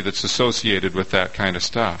anxiety that's associated with that kind of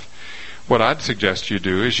stuff. What I'd suggest you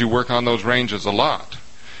do is you work on those ranges a lot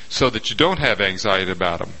so that you don't have anxiety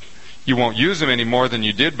about them. You won't use them any more than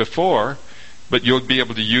you did before, but you'll be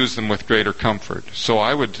able to use them with greater comfort. So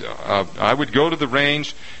I would go to the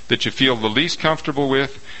range that you feel the least comfortable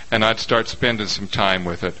with, and I'd start spending some time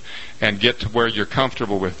with it and get to where you're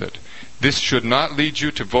comfortable with it. This should not lead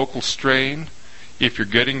you to vocal strain. If you're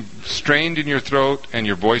getting strained in your throat and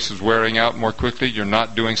your voice is wearing out more quickly, you're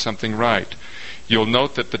not doing something right. You'll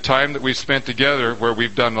note that the time that we've spent together, where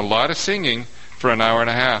we've done a lot of singing for an hour and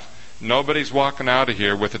a half, nobody's walking out of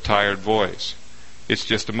here with a tired voice. It's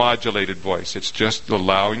just a modulated voice. It's just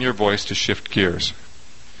allowing your voice to shift gears.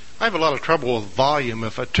 I have a lot of trouble with volume.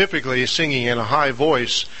 If I typically singing in a high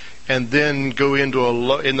voice and then go into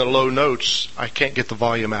in the low notes, I can't get the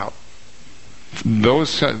volume out.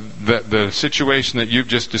 The situation that you've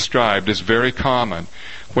just described is very common.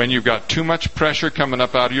 When you've got too much pressure coming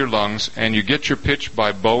up out of your lungs and you get your pitch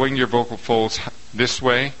by bowing your vocal folds this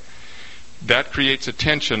way, that creates a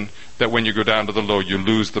tension that when you go down to the low, you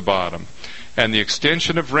lose the bottom. And the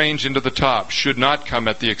extension of range into the top should not come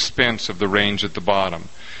at the expense of the range at the bottom.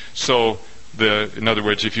 So, in other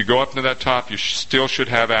words, if you go up to that top, you still should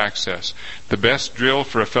have access. The best drill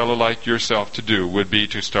for a fellow like yourself to do would be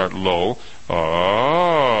to start low,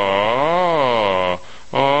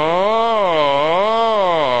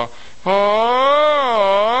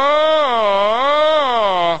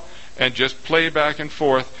 and just play back and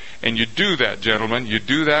forth. And you do that, gentlemen. You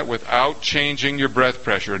do that without changing your breath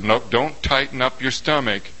pressure. No, don't tighten up your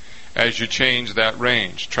stomach as you change that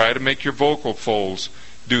range. Try to make your vocal folds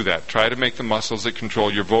do that. Try to make the muscles that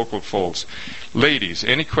control your vocal folds. Ladies,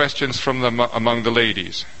 any questions from among the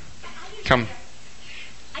ladies? Come.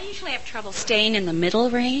 I usually have trouble staying in the middle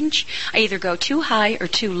range. I either go too high or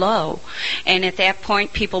too low. And at that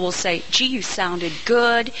point, people will say, gee, you sounded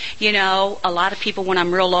good. You know, a lot of people when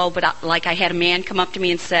I'm real low, but I had a man come up to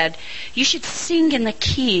me and said, you should sing in the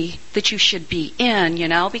key that you should be in, you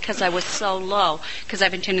know, because I was so low. Because I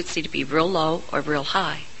have a tendency to be real low or real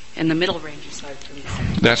high. And the middle range is hard for me.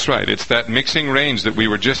 That's right. It's that mixing range that we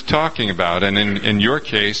were just talking about. And in your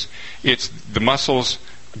case, it's the muscles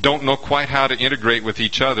don't know quite how to integrate with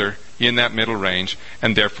each other in that middle range,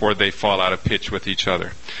 and therefore they fall out of pitch with each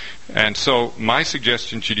other. And so my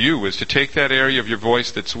suggestion to you is to take that area of your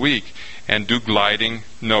voice that's weak and do gliding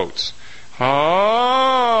notes.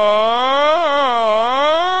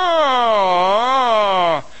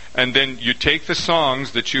 And then you take the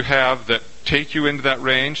songs that you have that take you into that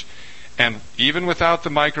range, and even without the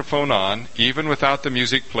microphone on, even without the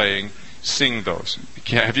music playing, sing those.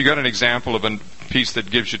 Have you got an example of a piece that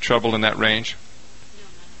gives you trouble in that range?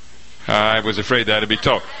 I was afraid that'd be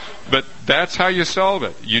tough. But that's how you solve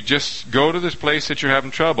it. You just go to this place that you're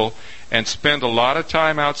having trouble and spend a lot of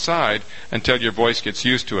time outside until your voice gets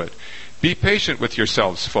used to it. Be patient with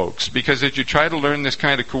yourselves, folks, because as you try to learn this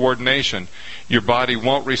kind of coordination, your body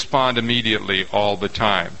won't respond immediately all the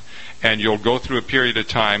time. And you'll go through a period of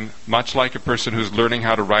time, much like a person who's learning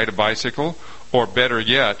how to ride a bicycle, or better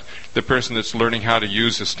yet, the person that's learning how to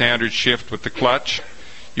use a standard shift with the clutch.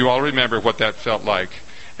 You all remember what that felt like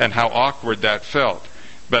and how awkward that felt.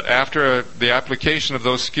 But after the application of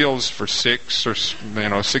those skills for 6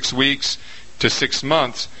 weeks to 6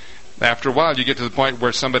 months, after a while you get to the point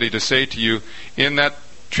where somebody to say to you, in that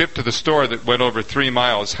trip to the store that went over 3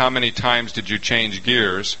 miles, how many times did you change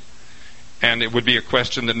gears? And it would be a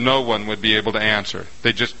question that no one would be able to answer.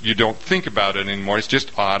 You don't think about it anymore. It's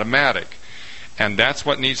just automatic. And that's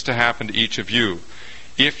what needs to happen to each of you.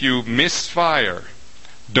 If you misfire,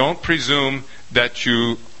 don't presume that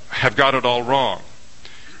you have got it all wrong.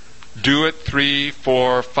 Do it 3,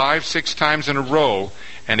 4, 5, 6 times in a row,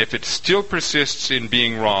 and if it still persists in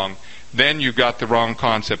being wrong, then you've got the wrong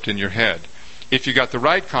concept in your head. If you got the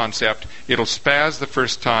right concept, it'll spaz the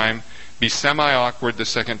first time, be semi-awkward the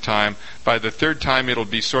second time. By the third time, it'll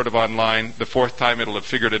be sort of online. The fourth time, it'll have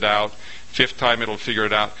figured it out. Fifth time, it'll figure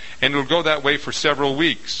it out. And it'll go that way for several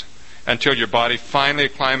weeks until your body finally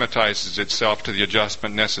acclimatizes itself to the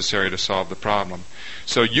adjustment necessary to solve the problem.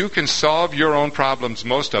 So you can solve your own problems,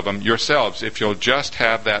 most of them, yourselves, if you'll just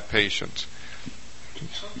have that patience.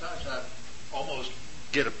 Sometimes I almost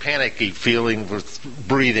get a panicky feeling with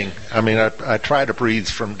breathing. I mean, I try to breathe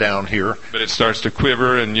from down here. But it starts to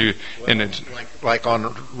quiver, and it's like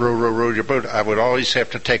on row your boat, I would always have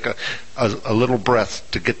to take a little breath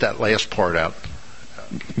to get that last part out.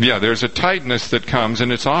 Yeah, there's a tightness that comes,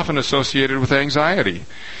 and it's often associated with anxiety.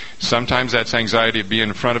 Sometimes that's anxiety of being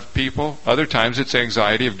in front of people. Other times it's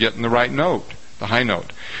anxiety of getting the right note, the high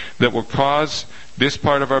note, that will cause this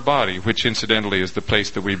part of our body, which incidentally is the place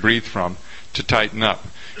that we breathe from, to tighten up.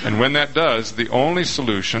 And when that does, the only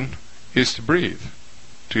solution is to breathe.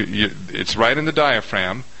 It's right in the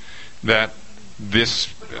diaphragm that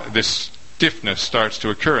this stiffness starts to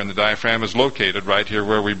occur, and the diaphragm is located right here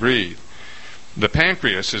where we breathe. The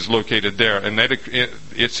pancreas is located there, and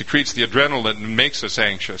it secretes the adrenaline that makes us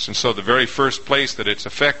anxious. And so the very first place that it's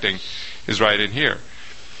affecting is right in here.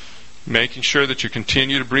 Making sure that you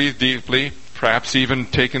continue to breathe deeply, perhaps even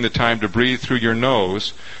taking the time to breathe through your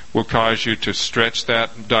nose, will cause you to stretch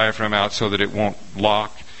that diaphragm out so that it won't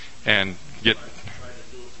lock and get...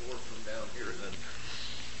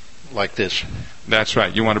 Like this. That's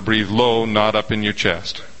right. You want to breathe low, not up in your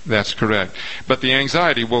chest. That's correct. But the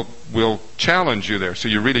anxiety will challenge you there, so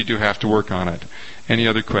you really do have to work on it. Any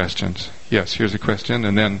other questions? Yes, here's a question,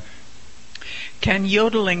 and then... Can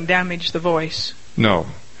yodeling damage the voice? No.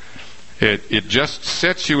 It just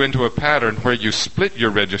sets you into a pattern where you split your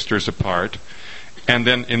registers apart, and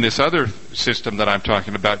then in this other system that I'm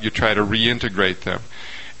talking about, you try to reintegrate them.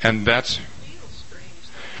 And that's...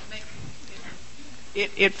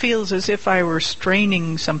 It feels as if I were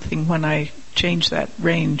straining something when I change that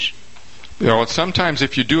range. Sometimes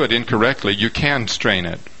if you do it incorrectly, you can strain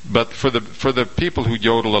it. But for the people who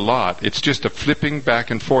yodel a lot, it's just a flipping back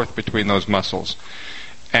and forth between those muscles.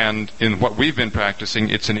 And in what we've been practicing,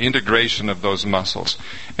 it's an integration of those muscles.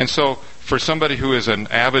 And so for somebody who is an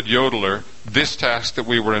avid yodeler, this task that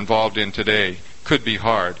we were involved in today could be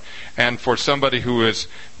hard. And for somebody who has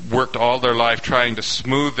worked all their life trying to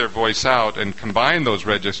smooth their voice out and combine those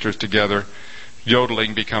registers together,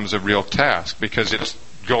 yodeling becomes a real task because it's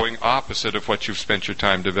going opposite of what you've spent your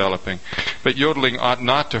time developing. But yodeling ought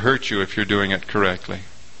not to hurt you if you're doing it correctly.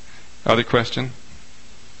 Other question?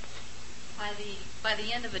 By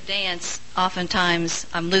the end of a dance, oftentimes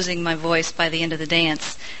I'm losing my voice by the end of the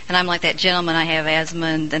dance. And I'm like that gentleman, I have asthma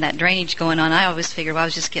and that drainage going on. I always figure, well, I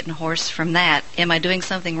was just getting hoarse from that. Am I doing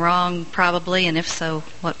something wrong? Probably. And if so,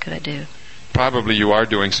 what could I do? Probably you are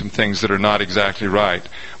doing some things that are not exactly right.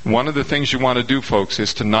 One of the things you want to do, folks,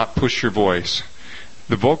 is to not push your voice.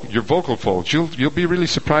 Your vocal folds, you'll be really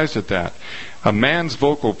surprised at that. A man's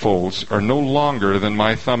vocal folds are no longer than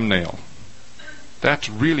my thumbnail. That's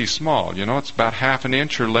really small. It's about half an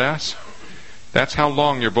inch or less. That's how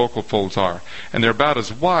long your vocal folds are. And they're about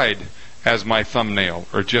as wide as my thumbnail,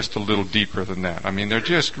 or just a little deeper than that. I mean, they're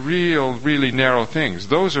just really narrow things.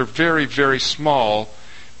 Those are very, very small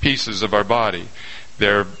pieces of our body.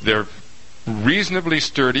 They're reasonably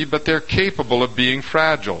sturdy, but they're capable of being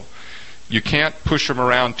fragile. You can't push them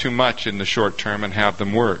around too much in the short term and have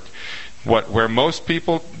them work. Where most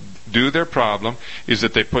people do their problem is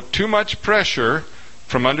that they put too much pressure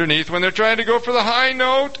from underneath when they're trying to go for the high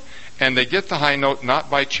note, and they get the high note not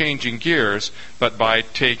by changing gears, but by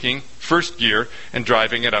taking first gear and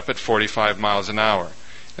driving it up at 45 miles an hour.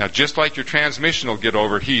 Now, just like your transmission will get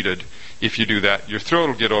overheated if you do that, your throat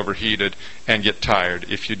will get overheated and get tired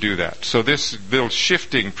if you do that. So this little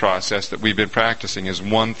shifting process that we've been practicing is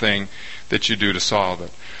one thing that you do to solve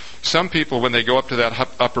it. Some people, when they go up to that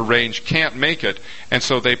upper range, can't make it, and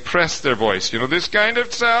so they press their voice. This kind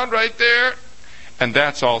of sound right there. And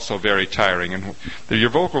that's also very tiring. And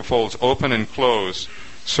your vocal folds open and close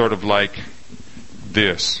sort of like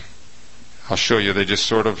this. I'll show you. They just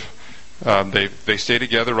sort of, they stay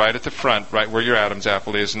together right at the front, right where your Adam's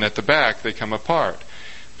apple is, and at the back they come apart.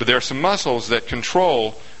 But there are some muscles that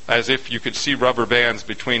control, as if you could see rubber bands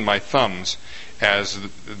between my thumbs. As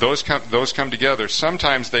those come together,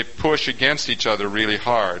 sometimes they push against each other really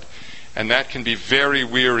hard, and that can be very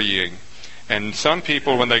wearying. And some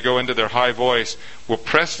people, when they go into their high voice, will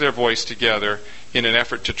press their voice together in an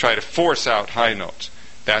effort to try to force out high notes.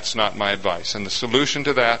 That's not my advice. And the solution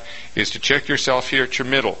to that is to check yourself here at your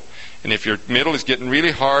middle. And if your middle is getting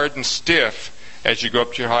really hard and stiff as you go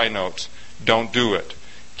up to your high notes, don't do it.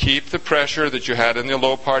 Keep the pressure that you had in the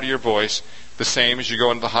low part of your voice the same as you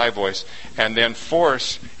go into the high voice. And then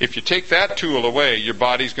force, if you take that tool away, your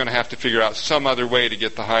body's going to have to figure out some other way to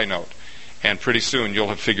get the high note. And pretty soon you'll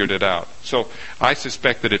have figured it out. So I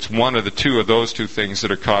suspect that it's one of the two of those two things that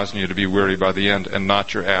are causing you to be weary by the end, and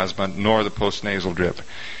not your asthma nor the postnasal drip.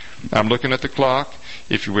 I'm looking at the clock.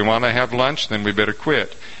 If we want to have lunch, then we better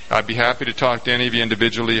quit. I'd be happy to talk to any of you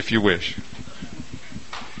individually if you wish.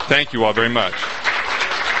 Thank you all very much.